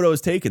where the photo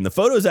is taken. The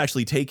photo is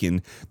actually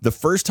taken the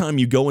first time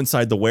you go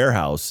inside the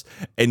warehouse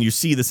and you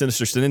see the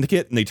Sinister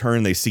Syndicate and they turn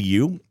and they see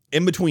you.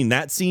 In between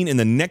that scene and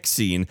the next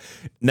scene,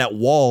 that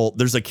wall,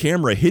 there's a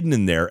camera hidden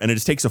in there, and it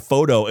just takes a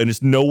photo, and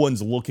it's no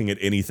one's looking at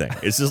anything.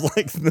 It's just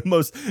like the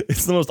most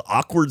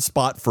awkward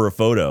spot for a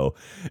photo.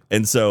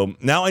 And so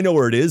now I know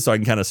where it is, so I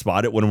can kind of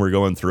spot it when we're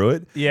going through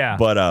it. Yeah.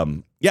 But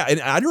yeah,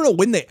 and I don't know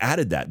when they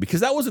added that,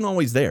 because that wasn't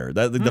always there.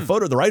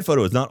 The right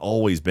photo has not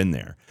always been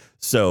there.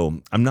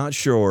 So I'm not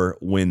sure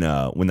when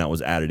that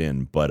was added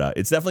in, but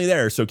it's definitely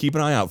there. So keep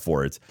an eye out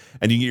for it,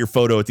 and you can get your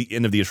photo at the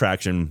end of the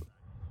attraction.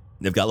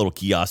 They've got little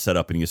kiosks set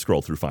up, and you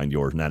scroll through, find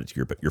yours, and add it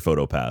to your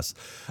photo pass.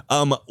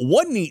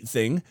 One neat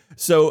thing,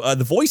 so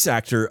the voice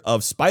actor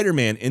of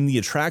Spider-Man in the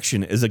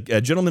attraction is a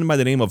gentleman by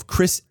the name of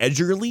Chris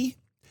Edgerly.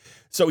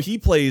 So he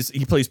plays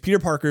Peter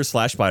Parker /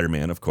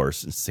 Spider-Man, of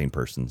course, it's the same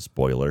person,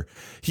 spoiler.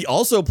 He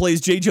also plays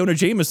J. Jonah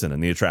Jameson in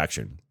the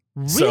attraction.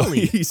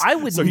 Really? So I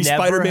would never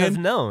Spider-Man have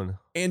known.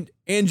 And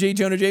J.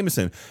 Jonah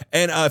Jameson.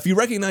 And if you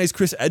recognize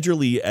Chris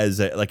Edgerly as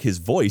like his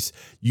voice,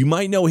 you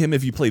might know him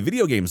if you play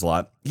video games a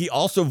lot. He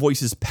also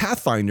voices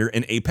Pathfinder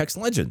in Apex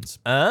Legends.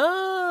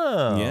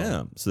 Oh.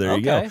 Yeah. So there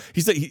you go.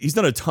 He's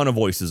done a ton of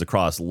voices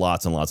across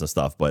lots and lots of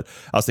stuff, but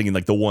I was thinking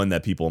like the one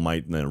that people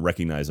might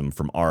recognize him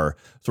from our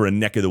sort of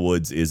neck of the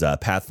woods is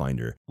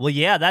Pathfinder. Well,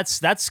 yeah,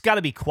 that's got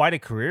to be quite a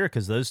career,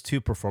 because those two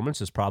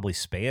performances probably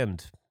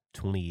spanned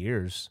 20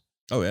 years.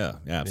 Oh, yeah,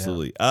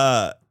 absolutely.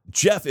 Yeah.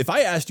 Jeff, if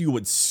I asked you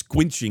what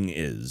squinching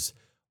is,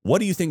 what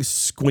do you think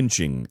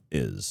squinching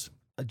is?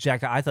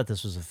 Jack, I thought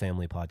this was a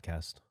family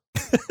podcast.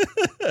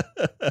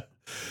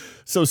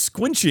 So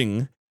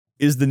squinching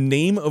is the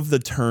name of the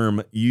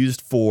term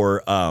used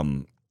for,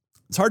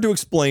 it's hard to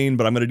explain,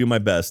 but I'm going to do my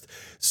best.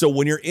 So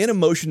when you're in a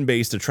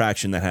motion-based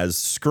attraction that has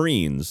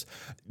screens,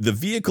 the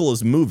vehicle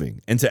is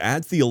moving. And to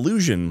add to the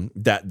illusion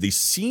that the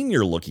scene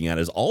you're looking at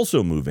is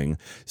also moving,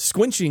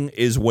 squinching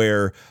is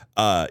where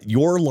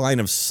your line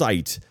of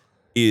sight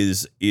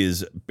is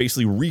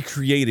basically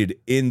recreated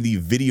in the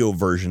video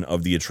version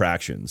of the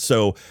attraction.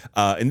 So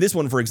in this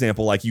one, for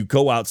example, like you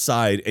go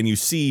outside and you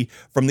see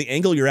from the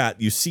angle you're at,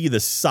 you see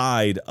the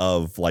side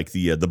of like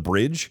the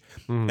bridge.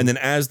 And then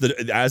as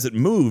it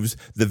moves,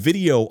 the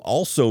video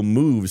also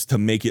moves to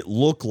make it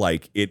look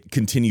like it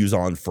continues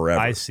on forever.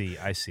 I see.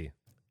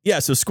 Yeah,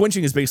 so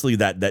squinching is basically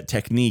that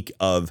technique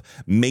of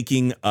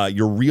making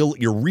your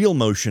real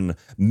motion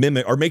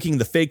mimic, or making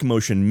the fake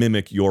motion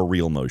mimic your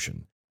real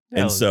motion.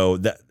 And so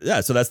that's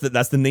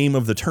the name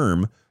of the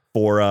term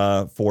for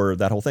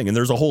that whole thing. And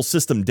there's a whole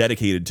system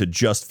dedicated to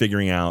just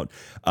figuring out,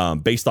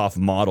 based off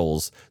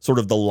models, sort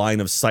of the line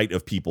of sight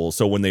of people.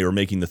 So when they were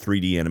making the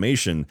 3D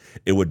animation,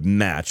 it would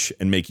match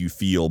and make you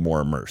feel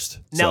more immersed.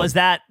 Now, so is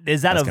that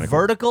a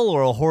vertical cool.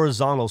 or a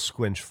horizontal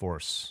squinch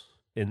force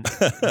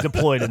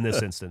deployed in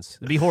this instance?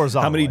 It'd be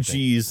horizontal. How many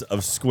G's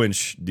of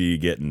squinch do you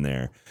get in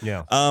there?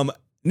 Yeah.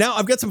 Now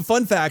I've got some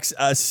fun facts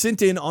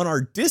sent in on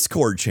our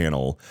Discord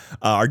channel,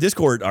 our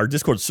Discord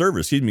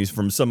server,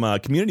 from some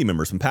community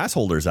members, some pass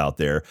holders out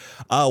there.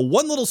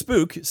 One little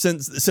spook sent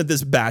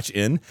this batch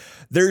in.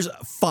 There's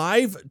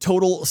 5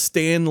 total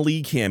Stan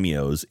Lee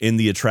cameos in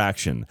the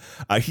attraction.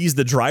 He's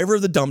the driver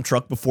of the dump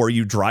truck before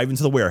you drive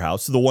into the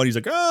warehouse. So the one he's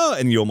like, oh,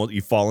 and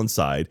you fall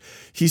inside.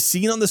 He's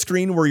seen on the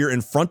screen where you're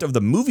in front of the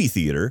movie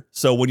theater.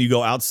 So when you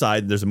go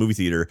outside, there's a movie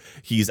theater.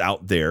 He's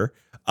out there.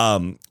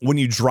 When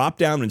you drop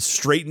down and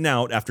straighten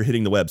out after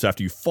hitting the web, so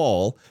after you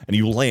fall and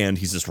you land,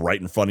 he's just right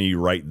in front of you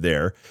right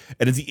there.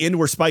 And at the end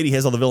where Spidey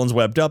has all the villains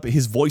webbed up,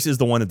 his voice is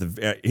the one at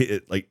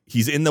the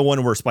he's in the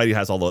one where Spidey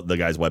has all the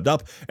guys webbed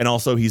up, and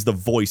also he's the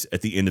voice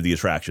at the end of the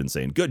attraction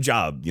saying good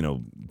job,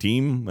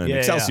 team, and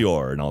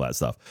Excelsior and all that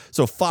stuff.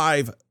 So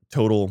 5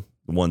 total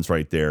ones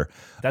right there.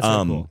 That's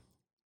really cool.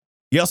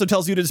 He also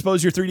tells you to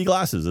dispose your 3D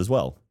glasses as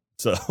well,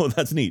 so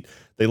that's neat.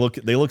 They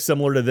look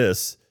similar to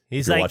this.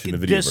 He's like,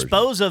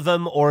 dispose of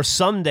them, or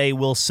someday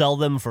we'll sell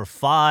them for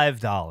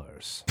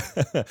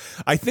 $5.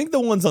 I think the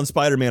ones on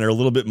Spider-Man are a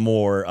little bit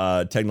more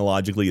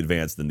technologically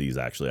advanced than these,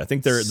 actually. I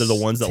think they're the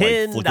ones that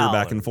like flicker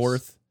back and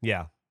forth.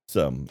 Yeah.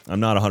 So I'm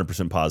not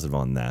 100% positive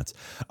on that.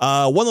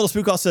 One little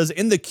spook also says,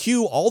 in the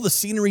queue, all the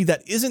scenery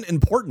that isn't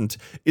important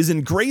is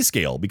in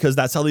grayscale because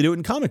that's how they do it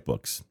in comic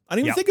books. I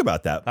didn't even think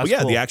about that. That's but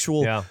yeah, cool. the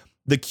actual... Yeah.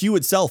 The queue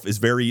itself is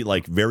very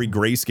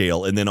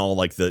grayscale, and then all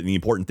like the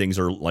important things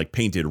are like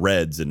painted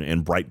reds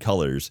and bright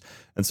colors,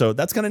 and so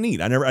that's kind of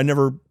neat. I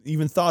never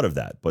even thought of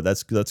that, but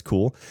that's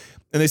cool.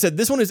 And they said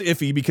this one is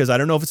iffy because I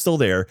don't know if it's still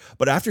there,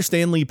 but after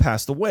Stan Lee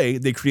passed away,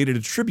 they created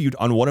a tribute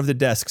on one of the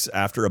desks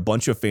after a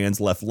bunch of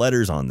fans left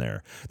letters on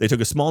there. They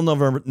took a small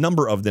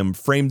number of them,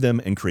 framed them,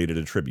 and created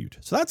a tribute.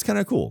 So that's kind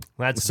of cool.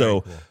 That's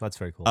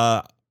very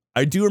cool.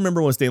 I do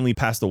remember when Stan Lee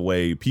passed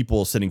away,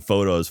 people sending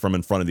photos from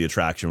in front of the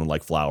attraction with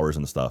like flowers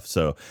and stuff.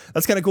 So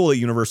that's kind of cool that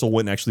Universal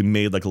went and actually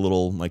made like a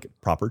little like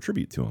proper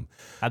tribute to him.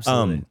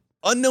 Absolutely.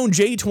 Unknown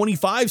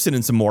J25 sent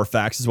in some more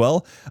facts as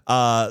well.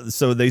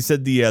 So they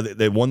said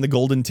they won the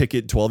golden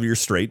ticket 12 years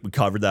straight. We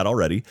covered that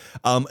already.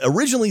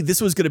 Originally, this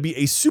was going to be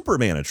a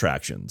Superman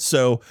attraction.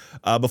 So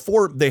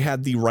before they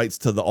had the rights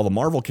to all the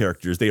Marvel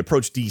characters, they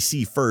approached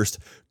DC first.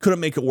 Couldn't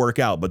make it work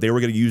out, but they were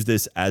going to use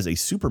this as a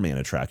Superman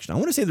attraction. I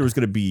want to say there was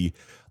going to be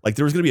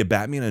a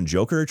Batman and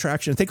Joker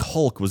attraction. I think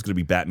Hulk was going to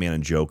be Batman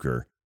and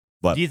Joker.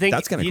 But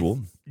that's kind of cool.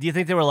 Do you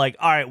think they were like,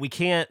 all right, we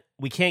can't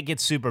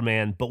get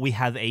Superman, but we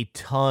have a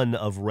ton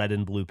of red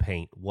and blue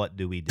paint. What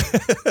do we do?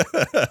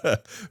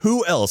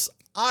 Who else?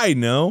 I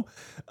know.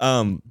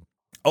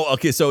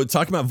 Okay. So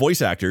talking about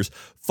voice actors,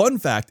 fun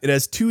fact, it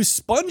has 2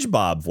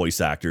 SpongeBob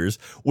voice actors,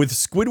 with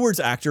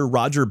Squidward's actor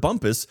Roger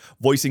Bumpus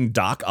voicing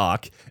Doc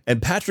Ock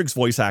and Patrick's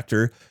voice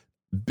actor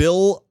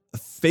Bill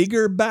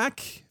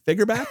Fagerbakke.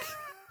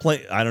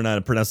 I don't know how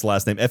to pronounce the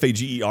last name.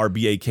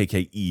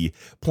 Fagerbakke,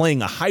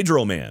 playing a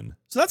Hydro Man.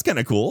 So that's kind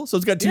of cool. So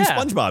it's got 2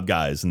 SpongeBob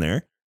guys in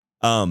there.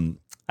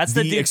 That's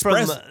the dude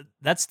from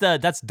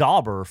that's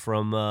Dauber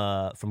from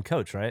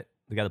Coach, right?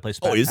 The guy that plays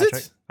Patrick. Oh, is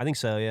it? I think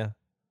so, yeah.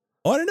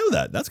 Oh, I didn't know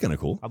that. That's kind of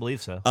cool. I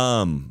believe so.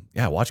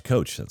 Yeah, watch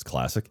Coach. That's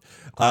classic.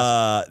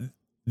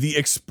 The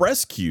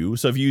Express queue.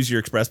 So if you use your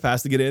Express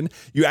Pass to get in,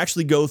 you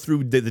actually go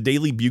through the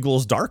Daily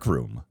Bugle's dark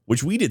room,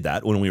 which we did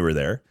that when we were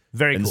there.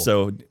 Very cool. And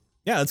so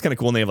yeah, that's kind of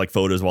cool. And they have like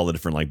photos of all the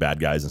different like bad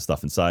guys and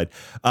stuff inside.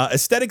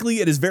 Aesthetically,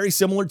 it is very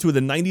similar to the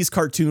 90s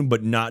cartoon,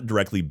 but not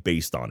directly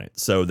based on it.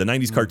 So the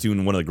 90s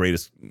cartoon, one of the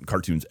greatest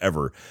cartoons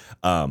ever.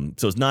 So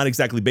it's not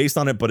exactly based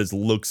on it, but it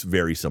looks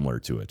very similar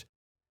to it.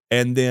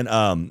 And then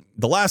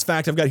the last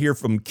fact I've got here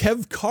from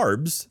Kev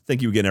Carbs.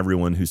 Thank you again,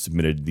 everyone who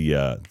submitted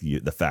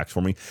the facts for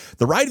me.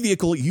 The ride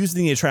vehicle used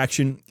in the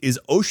attraction is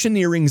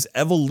Oceaneering's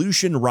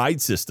Evolution ride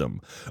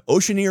system.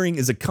 Oceaneering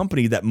is a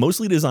company that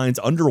mostly designs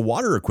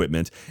underwater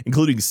equipment,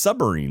 including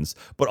submarines,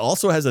 but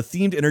also has a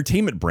themed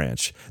entertainment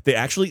branch. They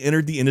actually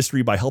entered the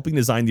industry by helping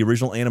design the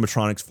original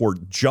animatronics for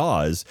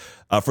Jaws,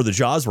 for the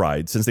Jaws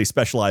ride, since they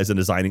specialize in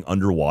designing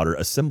underwater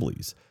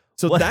assemblies.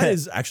 So that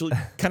is actually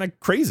kind of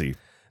crazy.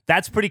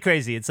 That's pretty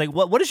crazy. It's like,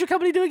 what does your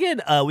company do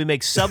again? We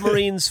make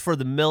submarines for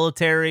the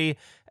military,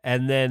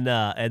 and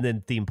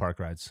then theme park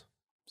rides.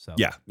 So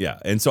yeah.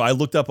 And so I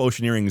looked up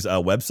Oceaneering's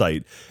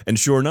website, and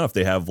sure enough,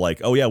 they have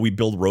like, oh yeah, we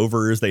build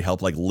rovers. They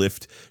help like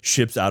lift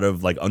ships out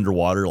of like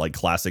underwater, like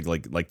classic,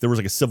 like there was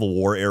like a Civil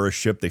War era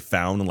ship they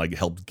found and like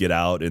helped get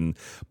out,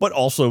 but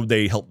also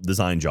they helped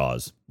design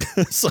Jaws.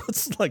 So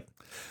it's like,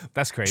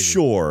 That's crazy.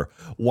 Sure,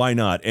 why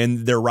not?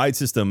 And their ride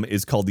system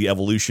is called the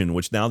Evolution,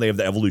 which now they have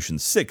the Evolution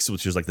 6,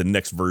 which is like the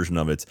next version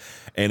of it,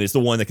 and it's the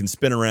one that can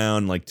spin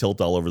around, like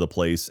tilt all over the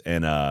place,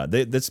 and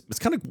it's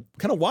kind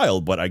of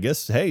wild, but I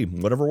guess hey,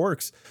 whatever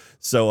works.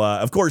 So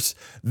of course,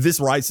 this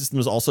ride system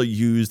is also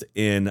used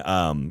in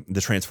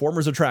the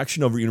Transformers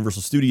attraction over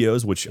Universal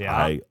Studios, which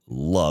I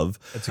love.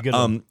 That's a good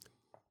one.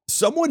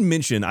 Someone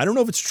mentioned, I don't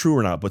know if it's true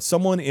or not, but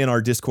someone in our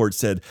Discord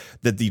said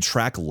that the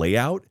track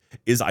layout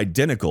is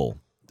identical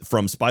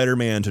from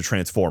Spider-Man to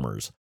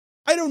Transformers.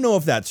 I don't know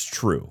if that's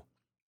true.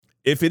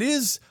 If it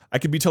is, I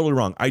could be totally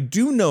wrong. I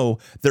do know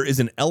there is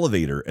an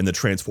elevator in the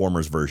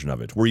Transformers version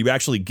of it where you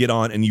actually get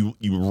on and you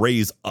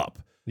raise up.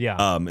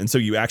 Yeah. And so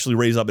you actually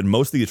raise up, and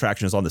most of the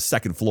attraction is on the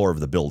second floor of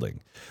the building.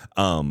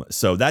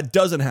 So that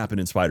doesn't happen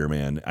in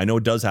Spider-Man. I know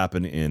it does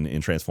happen in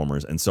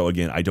Transformers. And so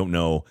again, I don't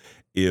know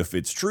if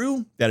it's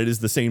true that it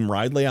is the same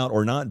ride layout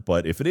or not,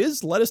 but if it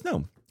is, let us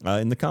know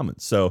in the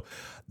comments. So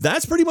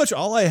that's pretty much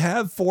all I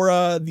have for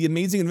the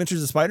Amazing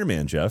Adventures of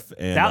Spider-Man, Jeff.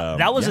 And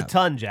that was a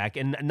ton, Jack.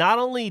 And not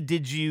only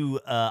did you,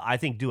 I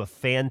think, do a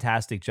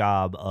fantastic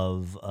job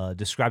of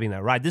describing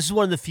that ride. This is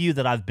one of the few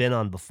that I've been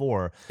on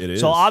before. It is.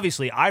 So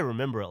obviously, I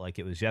remember it like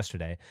it was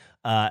yesterday.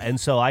 And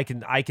so I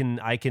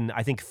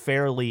think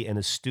fairly and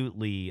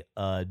astutely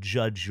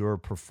judge your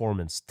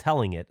performance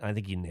telling it. I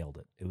think you nailed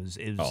it. It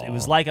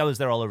was like I was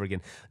there all over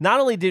again. Not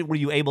only were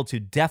you able to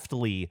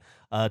deftly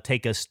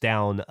take us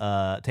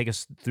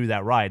through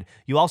that ride,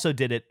 you also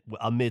did it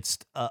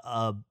amidst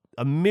a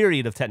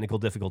myriad of technical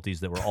difficulties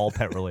that were all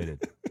pet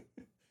related.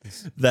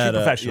 That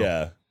professional.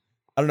 Yeah,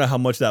 I don't know how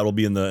much that will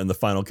be in the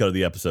final cut of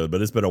the episode,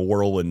 but it's been a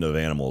whirlwind of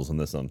animals in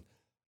this one.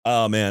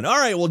 Oh man. All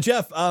right. Well,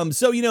 Jeff,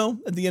 so,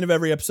 at the end of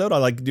every episode, I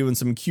like doing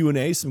some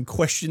Q&A, some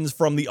questions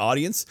from the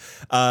audience.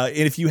 And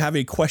if you have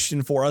a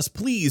question for us,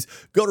 please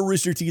go to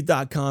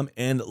roosterteeth.com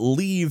and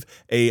leave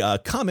a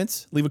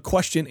comment, leave a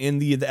question in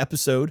the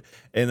episode.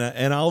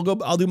 And I'll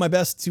do my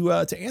best to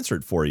answer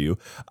it for you.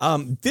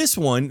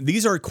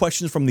 These are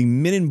questions from the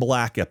Men in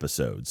Black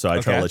episode. So I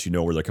try to let you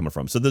know where they're coming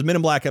from. So the Men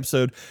in Black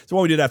episode is the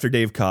one we did after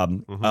Dave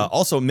Cobb. Mm-hmm.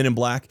 Also Men in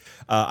Black.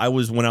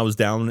 When I was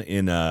down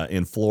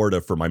in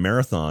Florida for my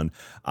marathon,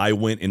 I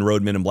went and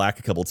rode Men in Black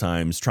a couple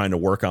times trying to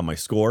work on my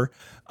score.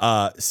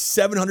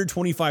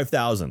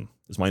 725,000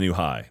 is my new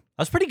high.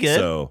 That's pretty good.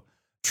 So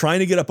I'm trying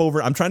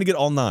to get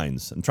all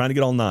nines.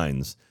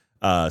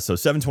 So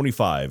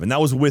 725, and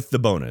that was with the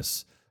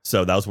bonus.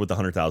 So that was with the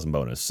 100,000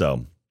 bonus.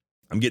 So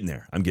I'm getting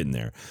there.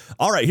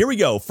 All right, here we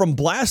go. From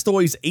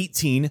Blastoise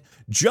 18,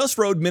 just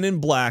rode Men in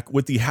Black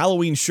with the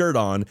Halloween shirt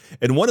on,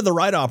 and one of the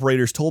ride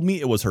operators told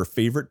me it was her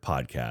favorite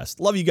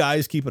podcast. Love you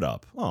guys. Keep it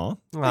up. Thank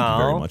you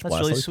very much, that's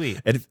Blastoise. really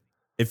sweet. And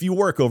if you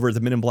work over at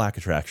the Men in Black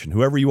attraction,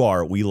 whoever you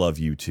are, we love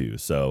you too.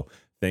 So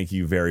thank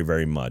you very,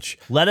 very much.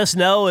 Let us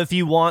know if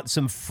you want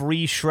some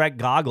free Shrek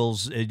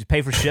goggles.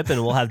 Pay for shipping,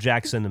 and we'll have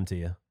Jack send them to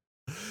you.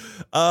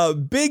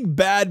 Big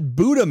Bad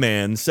Buddha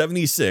Man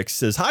 76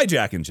 says, hi,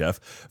 Jack and Jeff.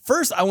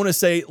 First, I want to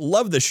say,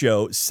 love the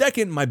show.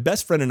 Second, my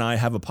best friend and I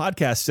have a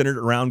podcast centered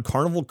around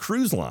Carnival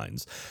Cruise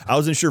Lines. I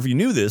wasn't sure if you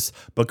knew this,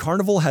 but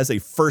Carnival has a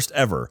first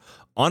ever.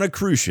 On a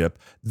cruise ship,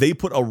 they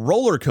put a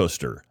roller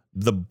coaster,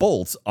 the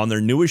Bolt, on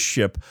their newest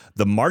ship,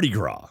 the Mardi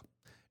Gras.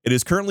 It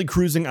is currently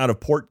cruising out of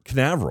Port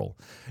Canaveral.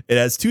 It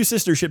has two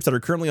sister ships that are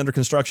currently under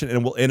construction,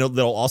 and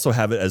they'll also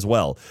have it as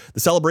well.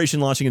 The Celebration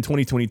launching in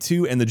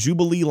 2022 and the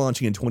Jubilee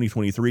launching in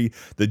 2023.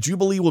 The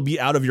Jubilee will be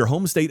out of your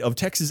home state of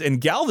Texas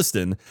and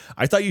Galveston.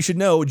 I thought you should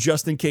know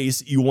just in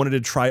case you wanted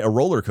to try a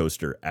roller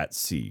coaster at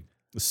sea.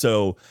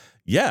 So,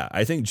 yeah,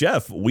 I think,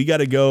 Jeff, we got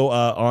to go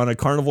on a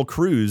Carnival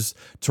cruise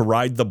to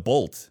ride the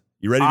Bolt.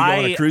 You ready to go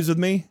on a cruise with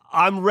me?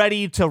 I'm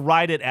ready to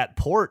ride it at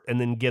port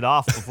and then get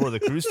off before the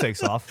cruise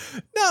takes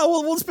off.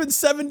 No, we'll spend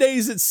 7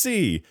 days at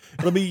sea.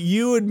 It'll be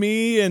you and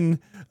me and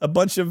a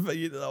bunch of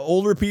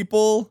older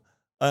people,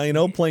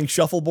 playing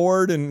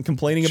shuffleboard and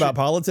complaining about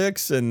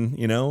politics and,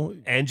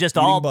 and just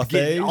all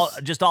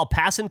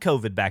passing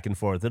COVID back and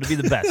forth. It'll be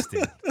the best,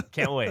 dude.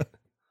 Can't wait.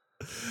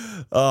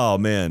 Oh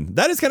man,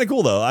 that is kind of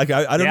cool though. I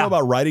don't know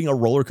about riding a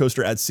roller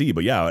coaster at sea,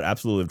 but yeah, I would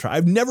absolutely try.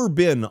 I've never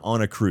been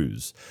on a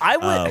cruise. I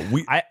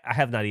would. I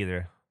have not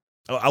either.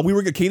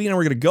 Katie and I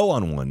were going to go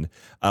on one.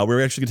 We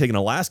were actually going to take an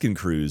Alaskan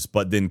cruise,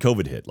 but then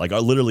COVID hit.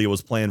 Literally, it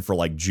was planned for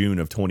June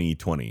of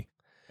 2020,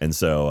 and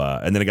so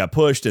and then it got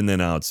pushed, and then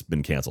now it's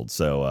been canceled.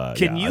 So I'd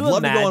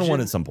love to go on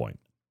one at some point.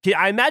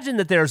 I imagine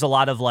that there's a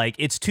lot of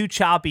it's too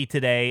choppy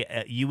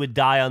today. You would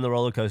die on the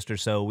roller coaster,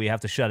 so we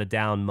have to shut it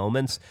down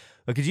moments.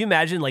 But could you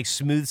imagine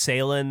smooth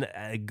sailing,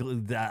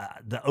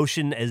 the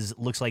ocean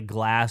looks like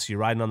glass, you're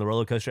riding on the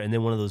roller coaster, and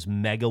then one of those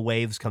mega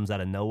waves comes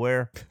out of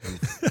nowhere?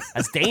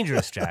 That's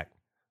dangerous, Jack.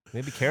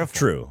 Maybe be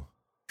careful.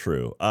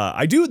 True.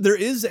 There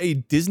is a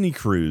Disney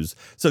cruise.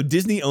 So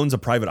Disney owns a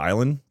private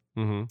island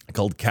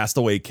called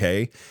Castaway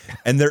Cay,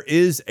 and there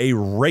is a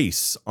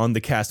race on the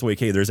Castaway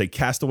Cay. There's a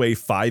Castaway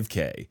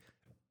 5K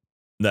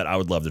that I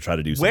would love to try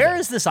to do someday. Where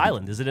is this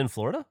island? Is it in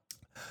Florida?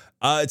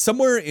 It's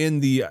somewhere in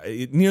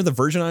near the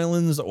Virgin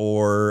Islands,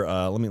 or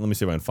let me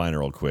see if I can find it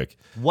real quick.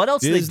 What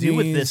else do they do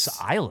with this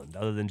island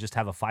other than just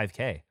have a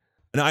 5K?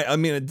 And I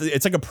mean,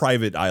 it's like a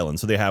private island,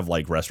 so they have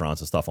like restaurants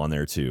and stuff on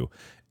there too.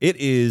 It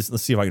is.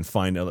 Let's see if I can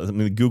find. Let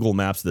me Google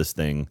Maps this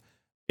thing.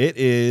 It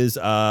is.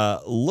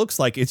 Looks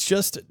like it's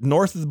just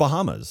north of the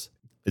Bahamas.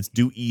 It's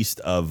due east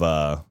of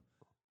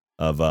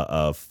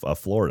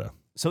Florida.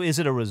 So is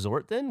it a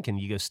resort then? Can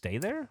you go stay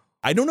there?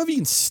 I don't know if you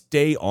can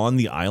stay on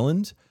the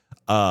island.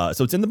 So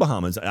it's in the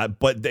Bahamas,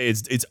 but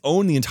it's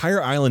owned. The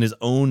entire island is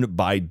owned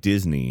by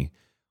Disney.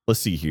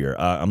 Let's see here.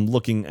 I'm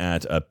looking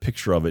at a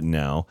picture of it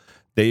now.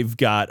 They've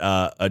got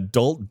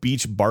adult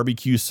beach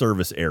barbecue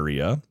service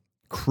area,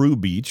 crew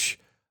beach.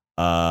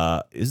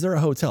 Is there a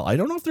hotel? I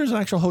don't know if there's an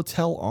actual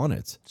hotel on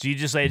it. So you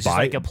just say it's just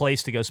like a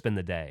place to go spend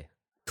the day.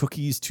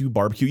 Cookies to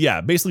barbecue.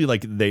 Yeah, basically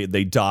like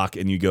they dock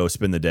and you go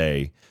spend the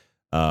day.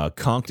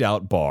 Conked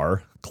out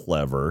bar.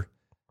 Clever.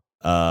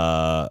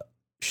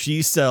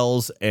 She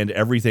sells and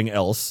everything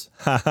else.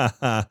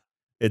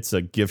 It's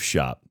a gift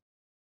shop.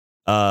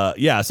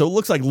 Yeah, so it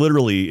looks like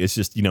literally it's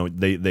just,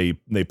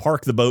 they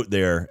park the boat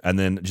there and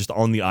then just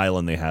on the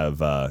island they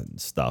have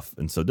stuff.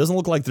 And so it doesn't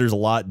look like there's a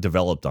lot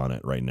developed on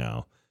it right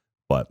now.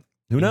 But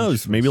who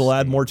knows? Maybe they'll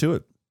add more to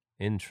it.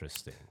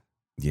 Interesting.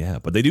 Yeah,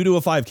 but they do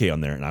a 5K on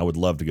there, and I would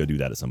love to go do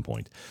that at some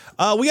point.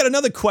 We got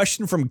another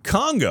question from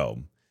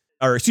Kugo,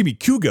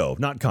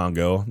 not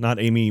Congo, not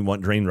Amy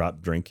want drain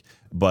drop drink,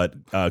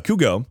 but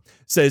Kugo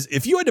says,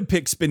 if you had to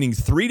pick spending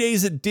 3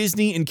 days at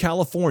Disney in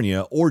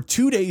California or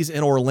 2 days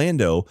in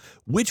Orlando,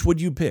 which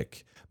would you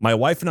pick? My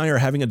wife and I are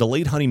having a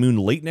delayed honeymoon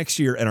late next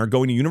year and are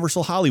going to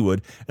Universal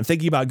Hollywood and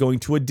thinking about going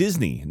to a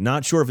Disney.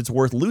 Not sure if it's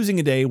worth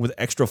losing a day with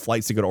extra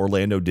flights to go to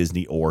Orlando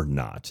Disney or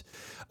not.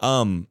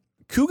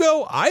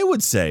 Kugo, I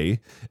would say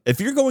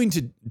if you're going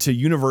to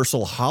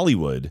Universal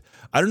Hollywood,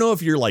 I don't know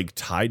if you're like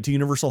tied to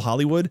Universal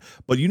Hollywood,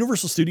 but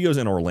Universal Studios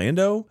in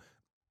Orlando,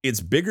 it's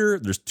bigger.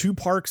 There's 2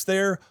 parks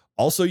there.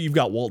 Also, you've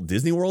got Walt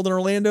Disney World in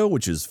Orlando,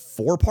 which is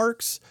 4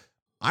 parks.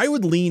 I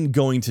would lean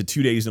going to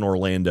 2 days in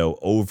Orlando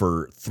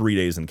over 3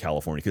 days in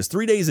California, because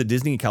 3 days at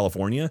Disney in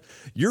California,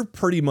 you're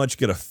pretty much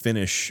going to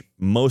finish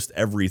most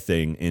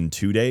everything in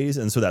 2 days.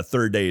 And so that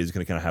third day is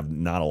going to kind of have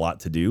not a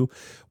lot to do.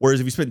 Whereas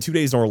if you spend 2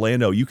 days in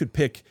Orlando, you could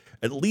pick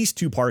at least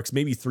 2 parks,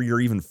 maybe 3 or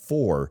even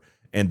 4,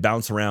 and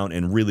bounce around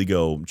and really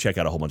go check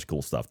out a whole bunch of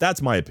cool stuff.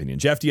 That's my opinion.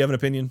 Jeff, do you have an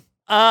opinion?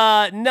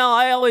 No,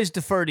 I always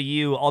defer to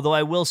you. Although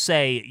I will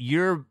say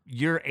your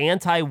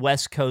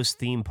anti-West Coast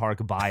theme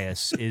park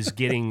bias is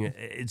getting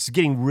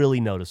really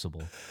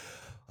noticeable.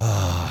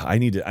 I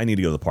need to go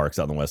to the parks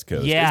out on the West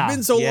Coast. Yeah, it's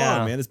been so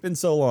long, man. It's been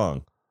so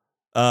long.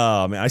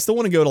 Man, I still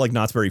want to go to like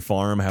Knott's Berry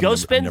Farm. Go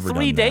spend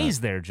 3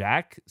 days there,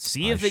 Jack.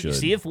 See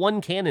if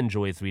one can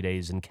enjoy 3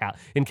 days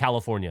in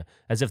California,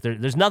 as if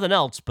there's nothing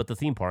else but the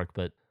theme park.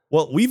 But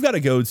well, we've got to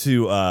go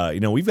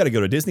to we've got to go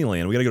to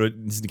Disneyland. We got to go to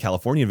Disney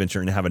California Adventure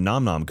and have a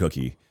Nom Nom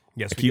cookie.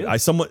 Yes,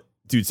 someone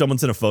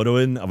sent a photo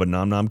in of a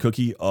Nom Nom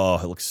cookie. Oh,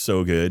 it looks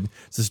so good.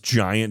 It's this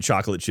giant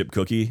chocolate chip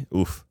cookie.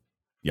 Oof,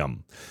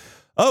 yum.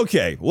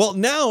 Okay, well,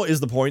 now is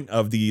the point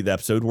of the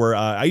episode where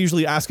I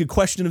usually ask a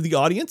question of the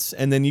audience,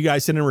 and then you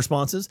guys send in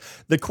responses.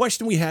 The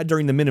question we had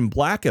during the Men in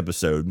Black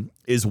episode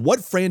is,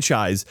 what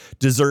franchise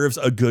deserves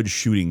a good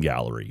shooting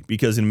gallery?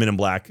 Because in Men in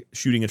Black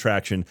shooting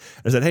attraction,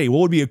 I said, hey, what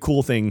would be a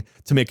cool thing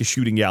to make a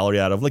shooting gallery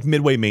out of? Like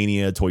Midway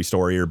Mania, Toy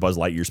Story, or Buzz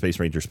Lightyear Space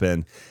Ranger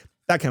Spin,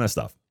 that kind of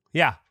stuff.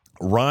 Yeah.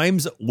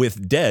 Rhymes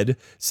with Dead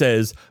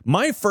says,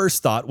 my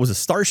first thought was a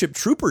Starship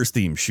Troopers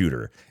themed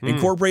shooter.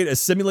 Incorporate a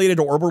simulated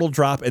orbital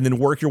drop and then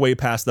work your way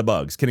past the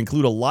bugs. Can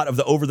include a lot of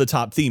the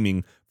over-the-top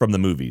theming from the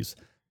movies.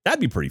 That'd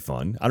be pretty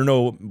fun. I don't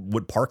know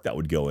what park that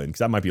would go in, because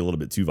that might be a little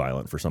bit too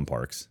violent for some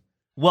parks.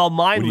 Well,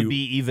 mine would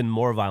be even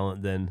more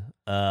violent than...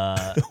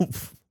 I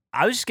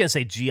was just going to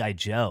say G.I.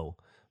 Joe.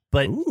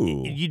 But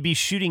you'd be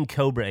shooting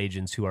Cobra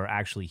agents who are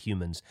actually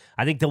humans.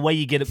 I think the way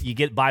you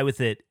get by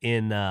with it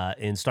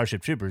in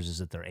Starship Troopers is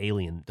that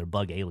they're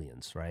bug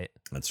aliens, right?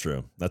 That's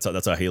true. That's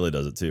how Halo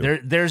does it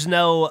too. There's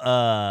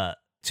no,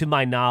 to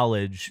my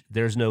knowledge,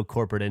 there's no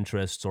corporate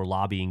interests or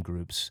lobbying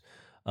groups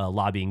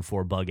lobbying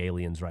for bug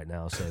aliens right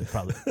now. So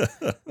probably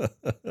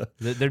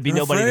there'd be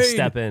nobody to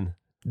step in.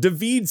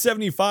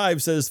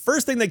 David75 says,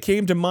 first thing that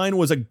came to mind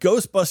was a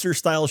Ghostbuster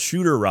style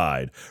shooter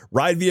ride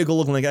vehicle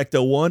looking like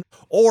Ecto 1,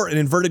 or an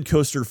inverted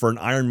coaster for an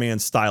Iron Man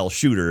style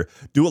shooter.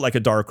 Do it like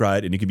a dark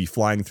ride and you could be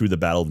flying through the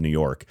Battle of New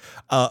York.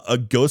 A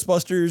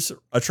Ghostbusters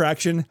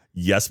attraction?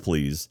 Yes,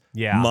 please.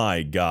 Yeah.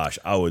 My gosh,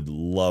 I would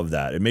love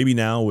that. And maybe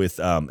now with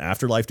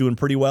Afterlife doing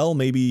pretty well,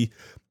 maybe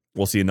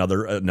we'll see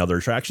another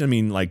attraction. I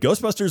mean, like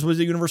Ghostbusters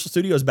was at Universal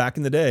Studios back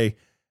in the day,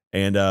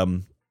 and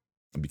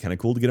it'd be kind of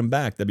cool to get them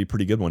back. That'd be a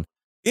pretty good one.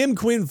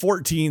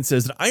 MQuinn14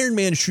 says an Iron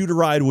Man shooter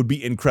ride would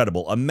be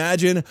incredible.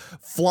 Imagine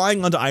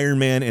flying onto Iron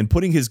Man and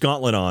putting his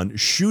gauntlet on,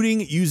 shooting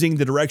using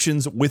the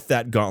directions with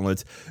that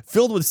gauntlet,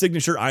 filled with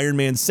signature Iron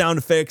Man sound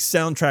effects,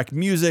 soundtrack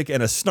music,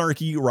 and a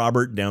snarky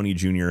Robert Downey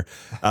Jr.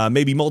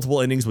 Maybe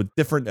multiple endings with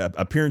different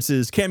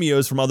appearances,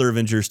 cameos from other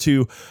Avengers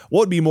too. What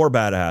would be more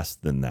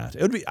badass than that?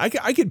 It would be.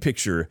 I could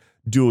picture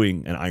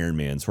doing an Iron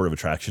Man sort of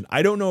attraction.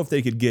 I don't know if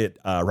they could get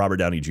Robert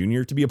Downey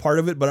Jr. to be a part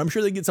of it, but I'm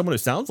sure they get someone who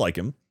sounds like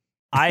him.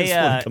 That's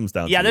what it comes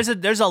down yeah, to.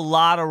 there's a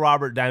lot of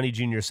Robert Downey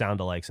Jr.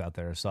 sound-alikes out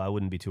there, so I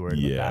wouldn't be too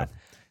worried about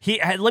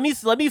that.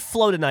 Let me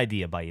float an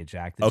idea by you,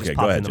 Jack. That just go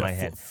popped ahead, into Jeff. my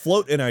head.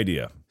 Float an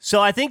idea.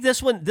 So I think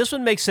this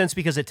one makes sense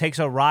because it takes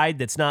a ride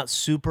that's not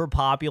super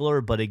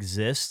popular but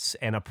exists,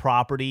 and a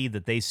property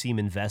that they seem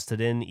invested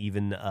in,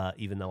 even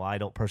though I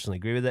don't personally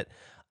agree with it.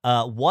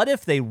 What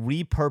if they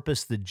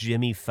repurposed the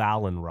Jimmy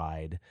Fallon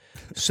ride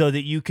so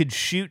that you could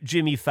shoot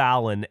Jimmy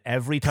Fallon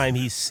every time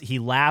he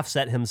laughs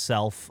at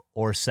himself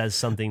or says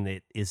something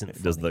that isn't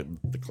funny?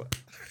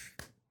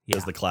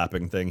 Does the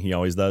clapping thing he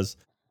always does?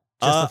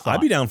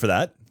 I'd be down for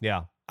that.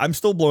 Yeah. I'm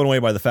still blown away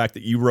by the fact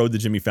that you rode the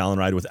Jimmy Fallon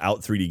ride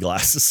without 3D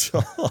glasses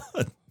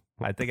on.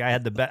 I think I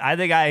had the bet. I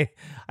think I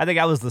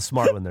was the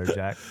smart one there,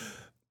 Jack.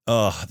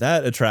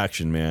 That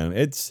attraction, man.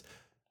 It's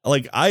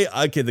like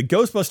the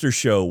Ghostbusters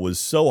show was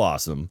so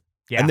awesome.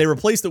 Yeah. And they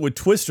replaced it with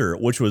Twister,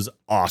 which was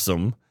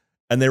awesome.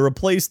 And they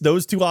replaced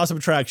those two awesome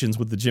attractions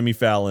with the Jimmy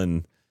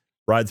Fallon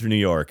ride through New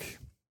York.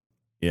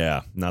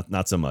 Yeah,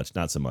 not so much.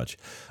 Not so much.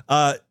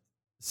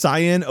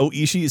 Cyan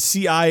Oishi,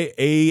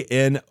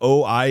 Cianoiche.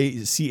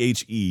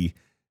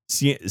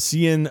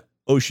 Cyan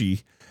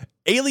Oshi.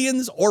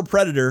 Aliens or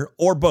Predator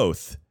or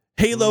both.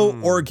 Halo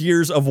or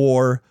Gears of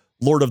War,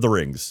 Lord of the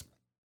Rings.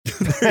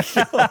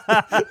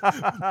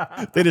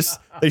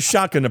 They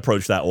shotgun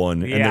approach that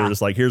one, and they were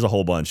just like, here's a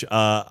whole bunch.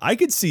 I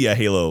could see a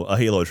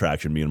Halo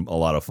attraction being a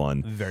lot of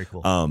fun. Very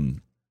cool.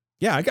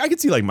 Yeah, I could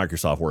see like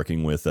Microsoft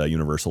working with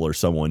Universal or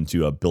someone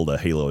to build a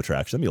Halo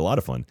attraction. That'd be a lot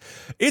of fun.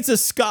 It's a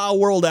ska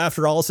world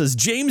after all. It says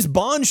James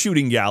Bond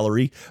shooting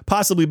gallery,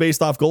 possibly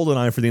based off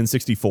GoldenEye for the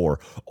N64,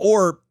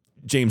 or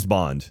James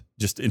Bond,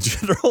 just in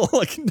general.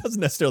 Like, it doesn't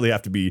necessarily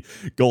have to be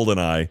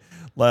GoldenEye.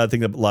 I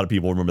think a lot of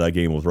people remember that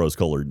game with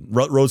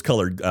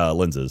rose-colored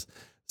lenses.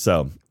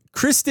 So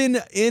Kristen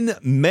in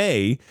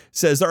May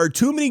says, there are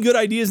too many good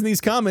ideas in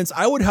these comments.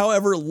 I would,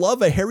 however,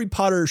 love a Harry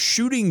Potter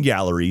shooting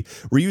gallery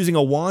where using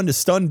a wand to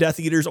stun Death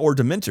Eaters or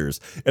Dementors.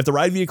 If the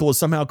ride vehicle is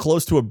somehow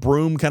close to a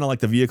broom, kind of like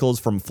the vehicles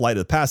from Flight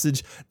of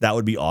Passage, that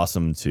would be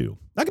awesome too.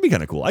 That could be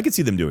kind of cool. I could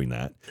see them doing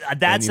that.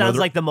 That sounds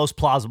like the most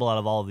plausible out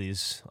of all of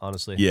these,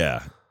 honestly.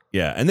 Yeah.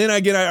 Yeah, and then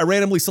again, I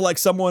randomly select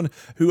someone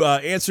who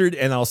answered,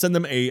 and I'll send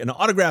them an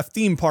autographed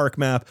theme park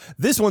map.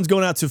 This one's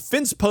going out to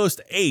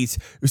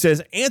FincePost8, who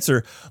says,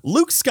 answer,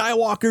 Luke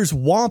Skywalker's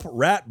Womp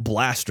Rat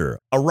Blaster,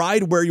 a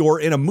ride where you're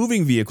in a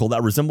moving vehicle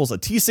that resembles a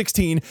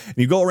T-16, and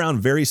you go around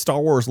various Star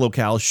Wars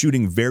locales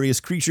shooting various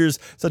creatures,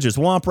 such as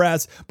Womp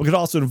Rats, but could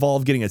also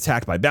involve getting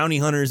attacked by bounty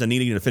hunters and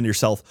needing to defend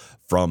yourself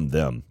from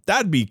them.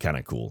 That'd be kind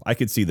of cool. I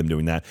could see them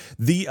doing that.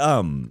 The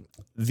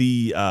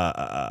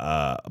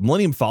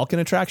Millennium Falcon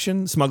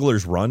attraction,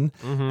 Smuggler's Run,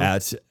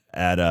 at Disney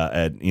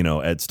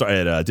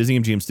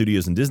MGM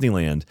Studios in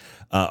Disneyland,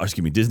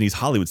 Disney's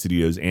Hollywood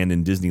Studios and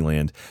in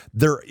Disneyland,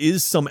 there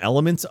is some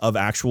elements of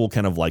actual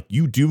kind of like,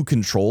 you do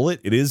control it.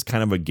 It is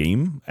kind of a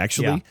game,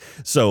 actually. Yeah.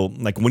 So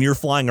like when you're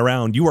flying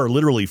around, you are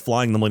literally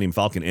flying the Millennium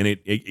Falcon, and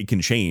it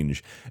can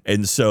change.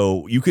 And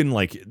so you can,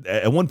 like,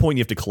 at one point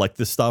you have to collect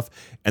this stuff,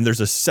 and there's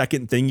a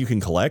second thing you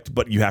can collect,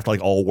 but you have to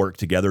like all work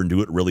together and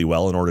do it really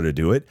well in order to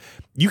do it.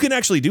 You can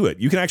actually do it.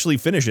 You can actually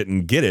finish it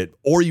and get it,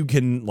 or you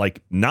can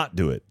like not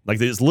do it.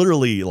 Like, it's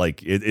literally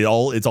like it's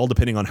all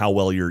depending on how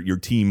well your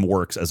team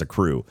works as a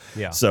crew.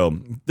 Yeah. So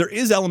there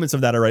is elements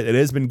of that. All right. It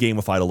has been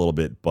gamified a little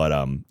bit, but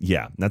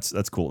yeah, that's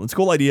cool. It's a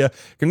cool idea.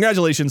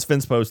 Congratulations,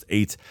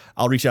 FincePost8.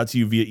 I'll reach out to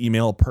you via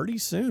email pretty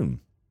soon.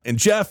 And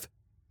Jeff,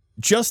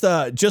 just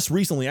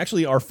recently,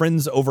 actually, our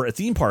friends over at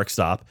Theme Park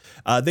Stop,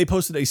 they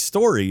posted a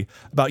story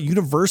about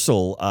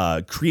Universal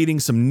creating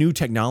some new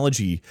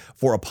technology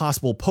for a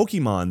possible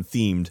Pokemon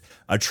themed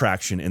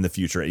attraction in the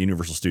future at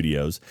Universal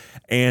Studios,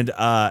 and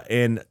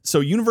so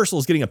Universal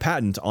is getting a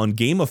patent on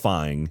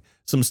gamifying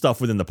some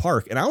stuff within the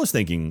park. And I was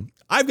thinking,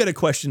 I've got a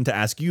question to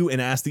ask you and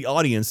ask the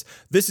audience.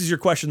 This is your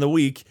question of the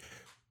week.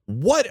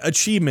 What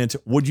achievement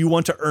would you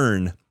want to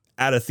earn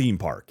at a theme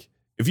park?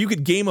 If you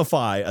could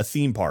gamify a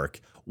theme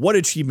park, what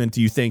achievement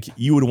do you think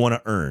you would want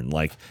to earn?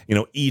 Like,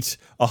 eat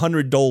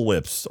 100 Dole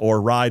Whips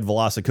or ride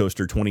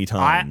Velocicoaster 20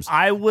 times.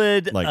 I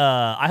would,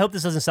 I hope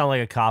this doesn't sound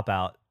like a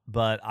cop-out,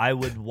 but I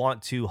would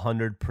want to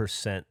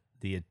 100%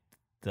 the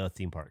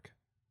theme park.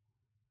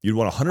 You'd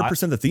want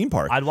 100% the theme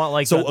park? I'd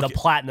want the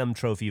platinum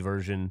trophy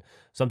version.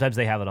 Sometimes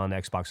they have it on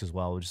Xbox as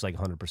well, which is like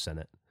 100%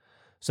 it.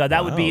 So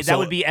that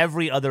would be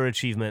every other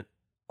achievement,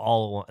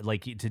 all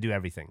like to do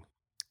everything.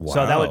 Wow.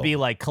 So that would be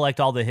like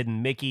collect all the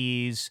hidden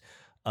Mickeys,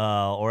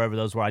 or whatever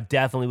those were. I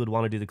definitely would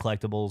want to do the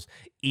collectibles,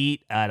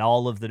 eat at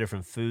all of the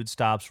different food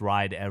stops,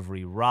 ride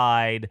every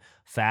ride,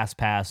 fast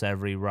pass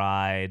every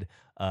ride,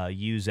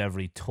 use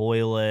every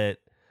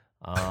toilet,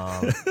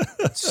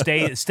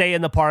 stay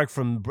in the park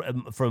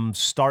from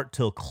start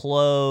till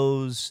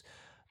close.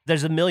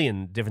 There's a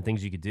million different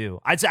things you could do.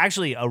 It's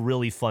actually a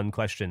really fun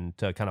question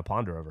to kind of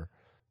ponder over.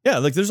 Yeah,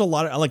 like there's a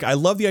lot of like I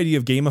love the idea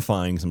of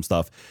gamifying some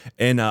stuff,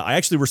 and I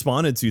actually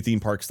responded to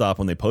Theme Park Stop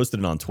when they posted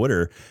it on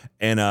Twitter,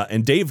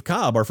 and Dave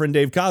Cobb, our friend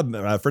Dave Cobb,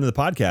 friend of the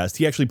podcast,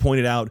 he actually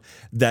pointed out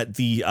that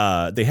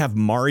they have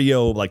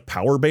Mario like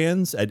power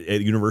bands at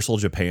Universal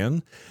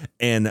Japan,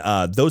 and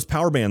those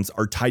power bands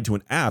are tied to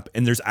an app,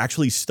 and there's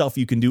actually stuff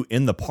you can do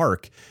in the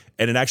park,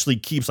 and it actually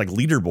keeps like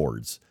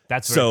leaderboards.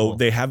 That's so cool.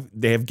 they have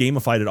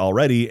gamified it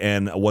already,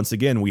 and once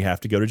again we have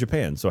to go to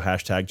Japan. So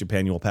hashtag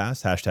Japanual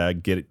Pass,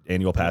 hashtag get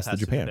annual pass to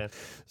Japan.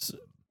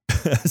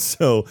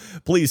 So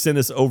please send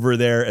us over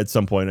there at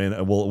some point,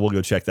 and we'll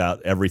go check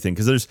out everything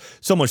because there's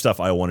so much stuff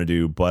I want to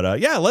do.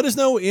 But yeah, let us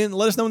know in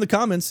the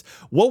comments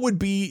what would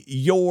be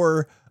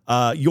your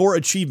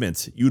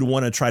achievement you'd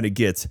want to try to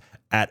get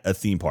at a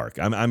theme park.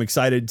 I'm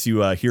excited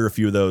to hear a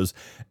few of those,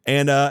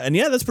 and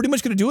yeah, that's pretty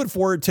much going to do it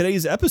for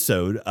today's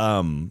episode.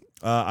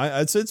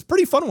 It's a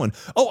pretty fun one.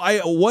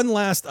 Oh, one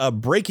last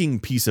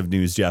breaking piece of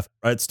news, Jeff.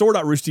 At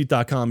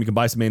store.roosterteeth.com, you can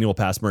buy some annual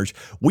pass merch.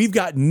 We've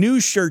got new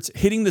shirts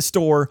hitting the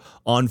store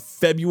on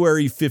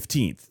February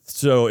 15th.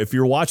 So if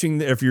you're watching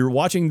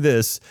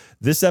this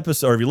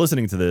episode, or if you're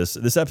listening to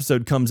this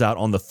episode comes out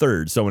on the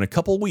 3rd. So in a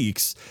couple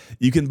weeks,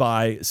 you can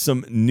buy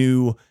some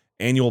new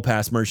annual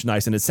pass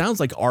merchandise, and it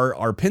sounds like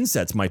our pin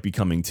sets might be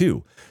coming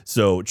too.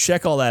 So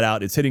check all that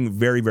out. It's hitting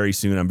very, very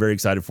soon. I'm very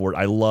excited for it.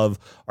 I love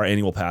our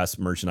annual pass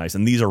merchandise,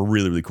 and these are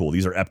really, really cool.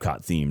 These are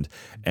Epcot themed,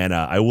 and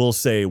I will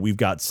say we've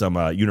got some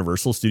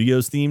Universal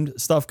Studios themed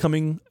stuff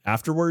coming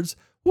afterwards.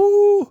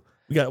 Woo!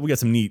 We got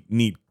some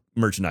neat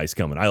merchandise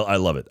coming. I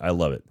love it. I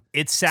love it.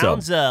 It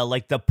sounds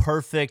like the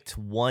perfect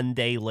 1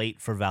 day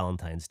late for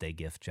Valentine's Day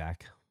gift,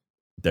 Jack.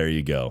 There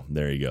you go.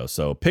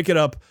 So pick it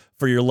up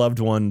for your loved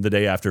one the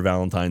day after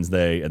Valentine's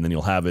Day, and then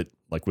you'll have it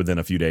like within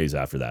a few days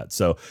after that.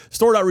 So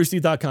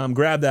store.roosterteeth.com.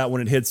 Grab that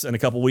when it hits in a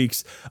couple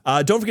weeks.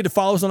 Don't forget to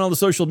follow us on all the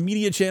social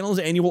media channels,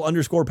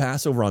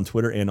 annual_pass over on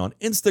Twitter and on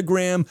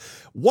Instagram.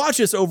 Watch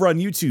us over on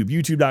YouTube,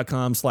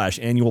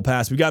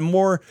 youtube.com/annualpass. We got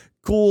more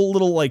cool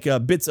little like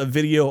bits of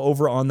video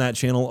over on that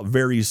channel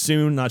very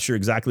soon. Not sure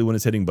exactly when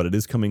it's hitting, but it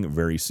is coming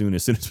very soon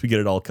as we get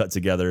it all cut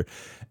together.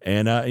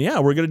 And yeah,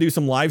 we're going to do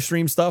some live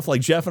stream stuff.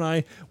 Like Jeff and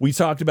I, we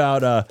talked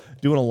about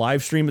doing a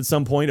live stream at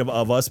some point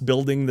of us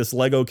building this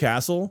Lego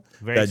castle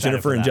that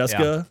Jennifer and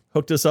Jessica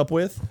hooked us up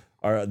with,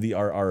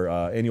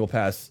 our annual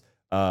pass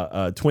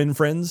twin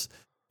friends.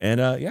 And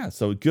yeah,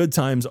 so good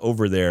times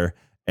over there.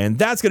 And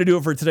that's going to do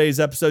it for today's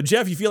episode.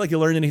 Jeff, you feel like you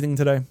learned anything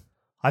today?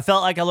 I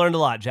felt like I learned a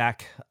lot,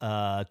 Jack.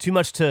 Too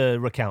much to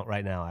recount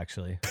right now,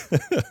 actually.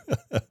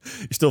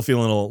 You're still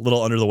feeling a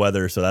little under the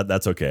weather, so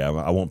that's okay.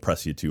 I won't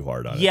press you too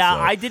hard on it. Yeah, so.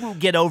 I didn't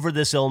get over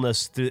this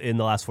illness in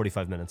the last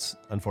 45 minutes,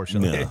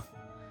 unfortunately. Yeah.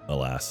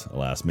 Alas,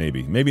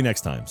 maybe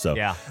next time. So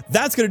yeah,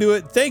 that's going to do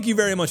it. Thank you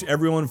very much,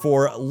 everyone,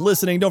 for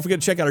listening. Don't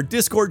forget to check out our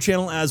Discord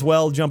channel as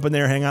well. Jump in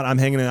there, hang out. I'm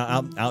hanging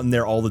out in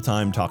there all the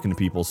time, talking to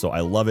people, so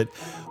I love it.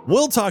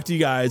 We'll talk to you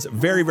guys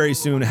very, very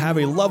soon. Have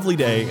a lovely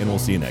day, and we'll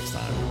see you next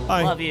time.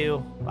 Bye. Love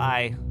you.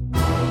 Bye.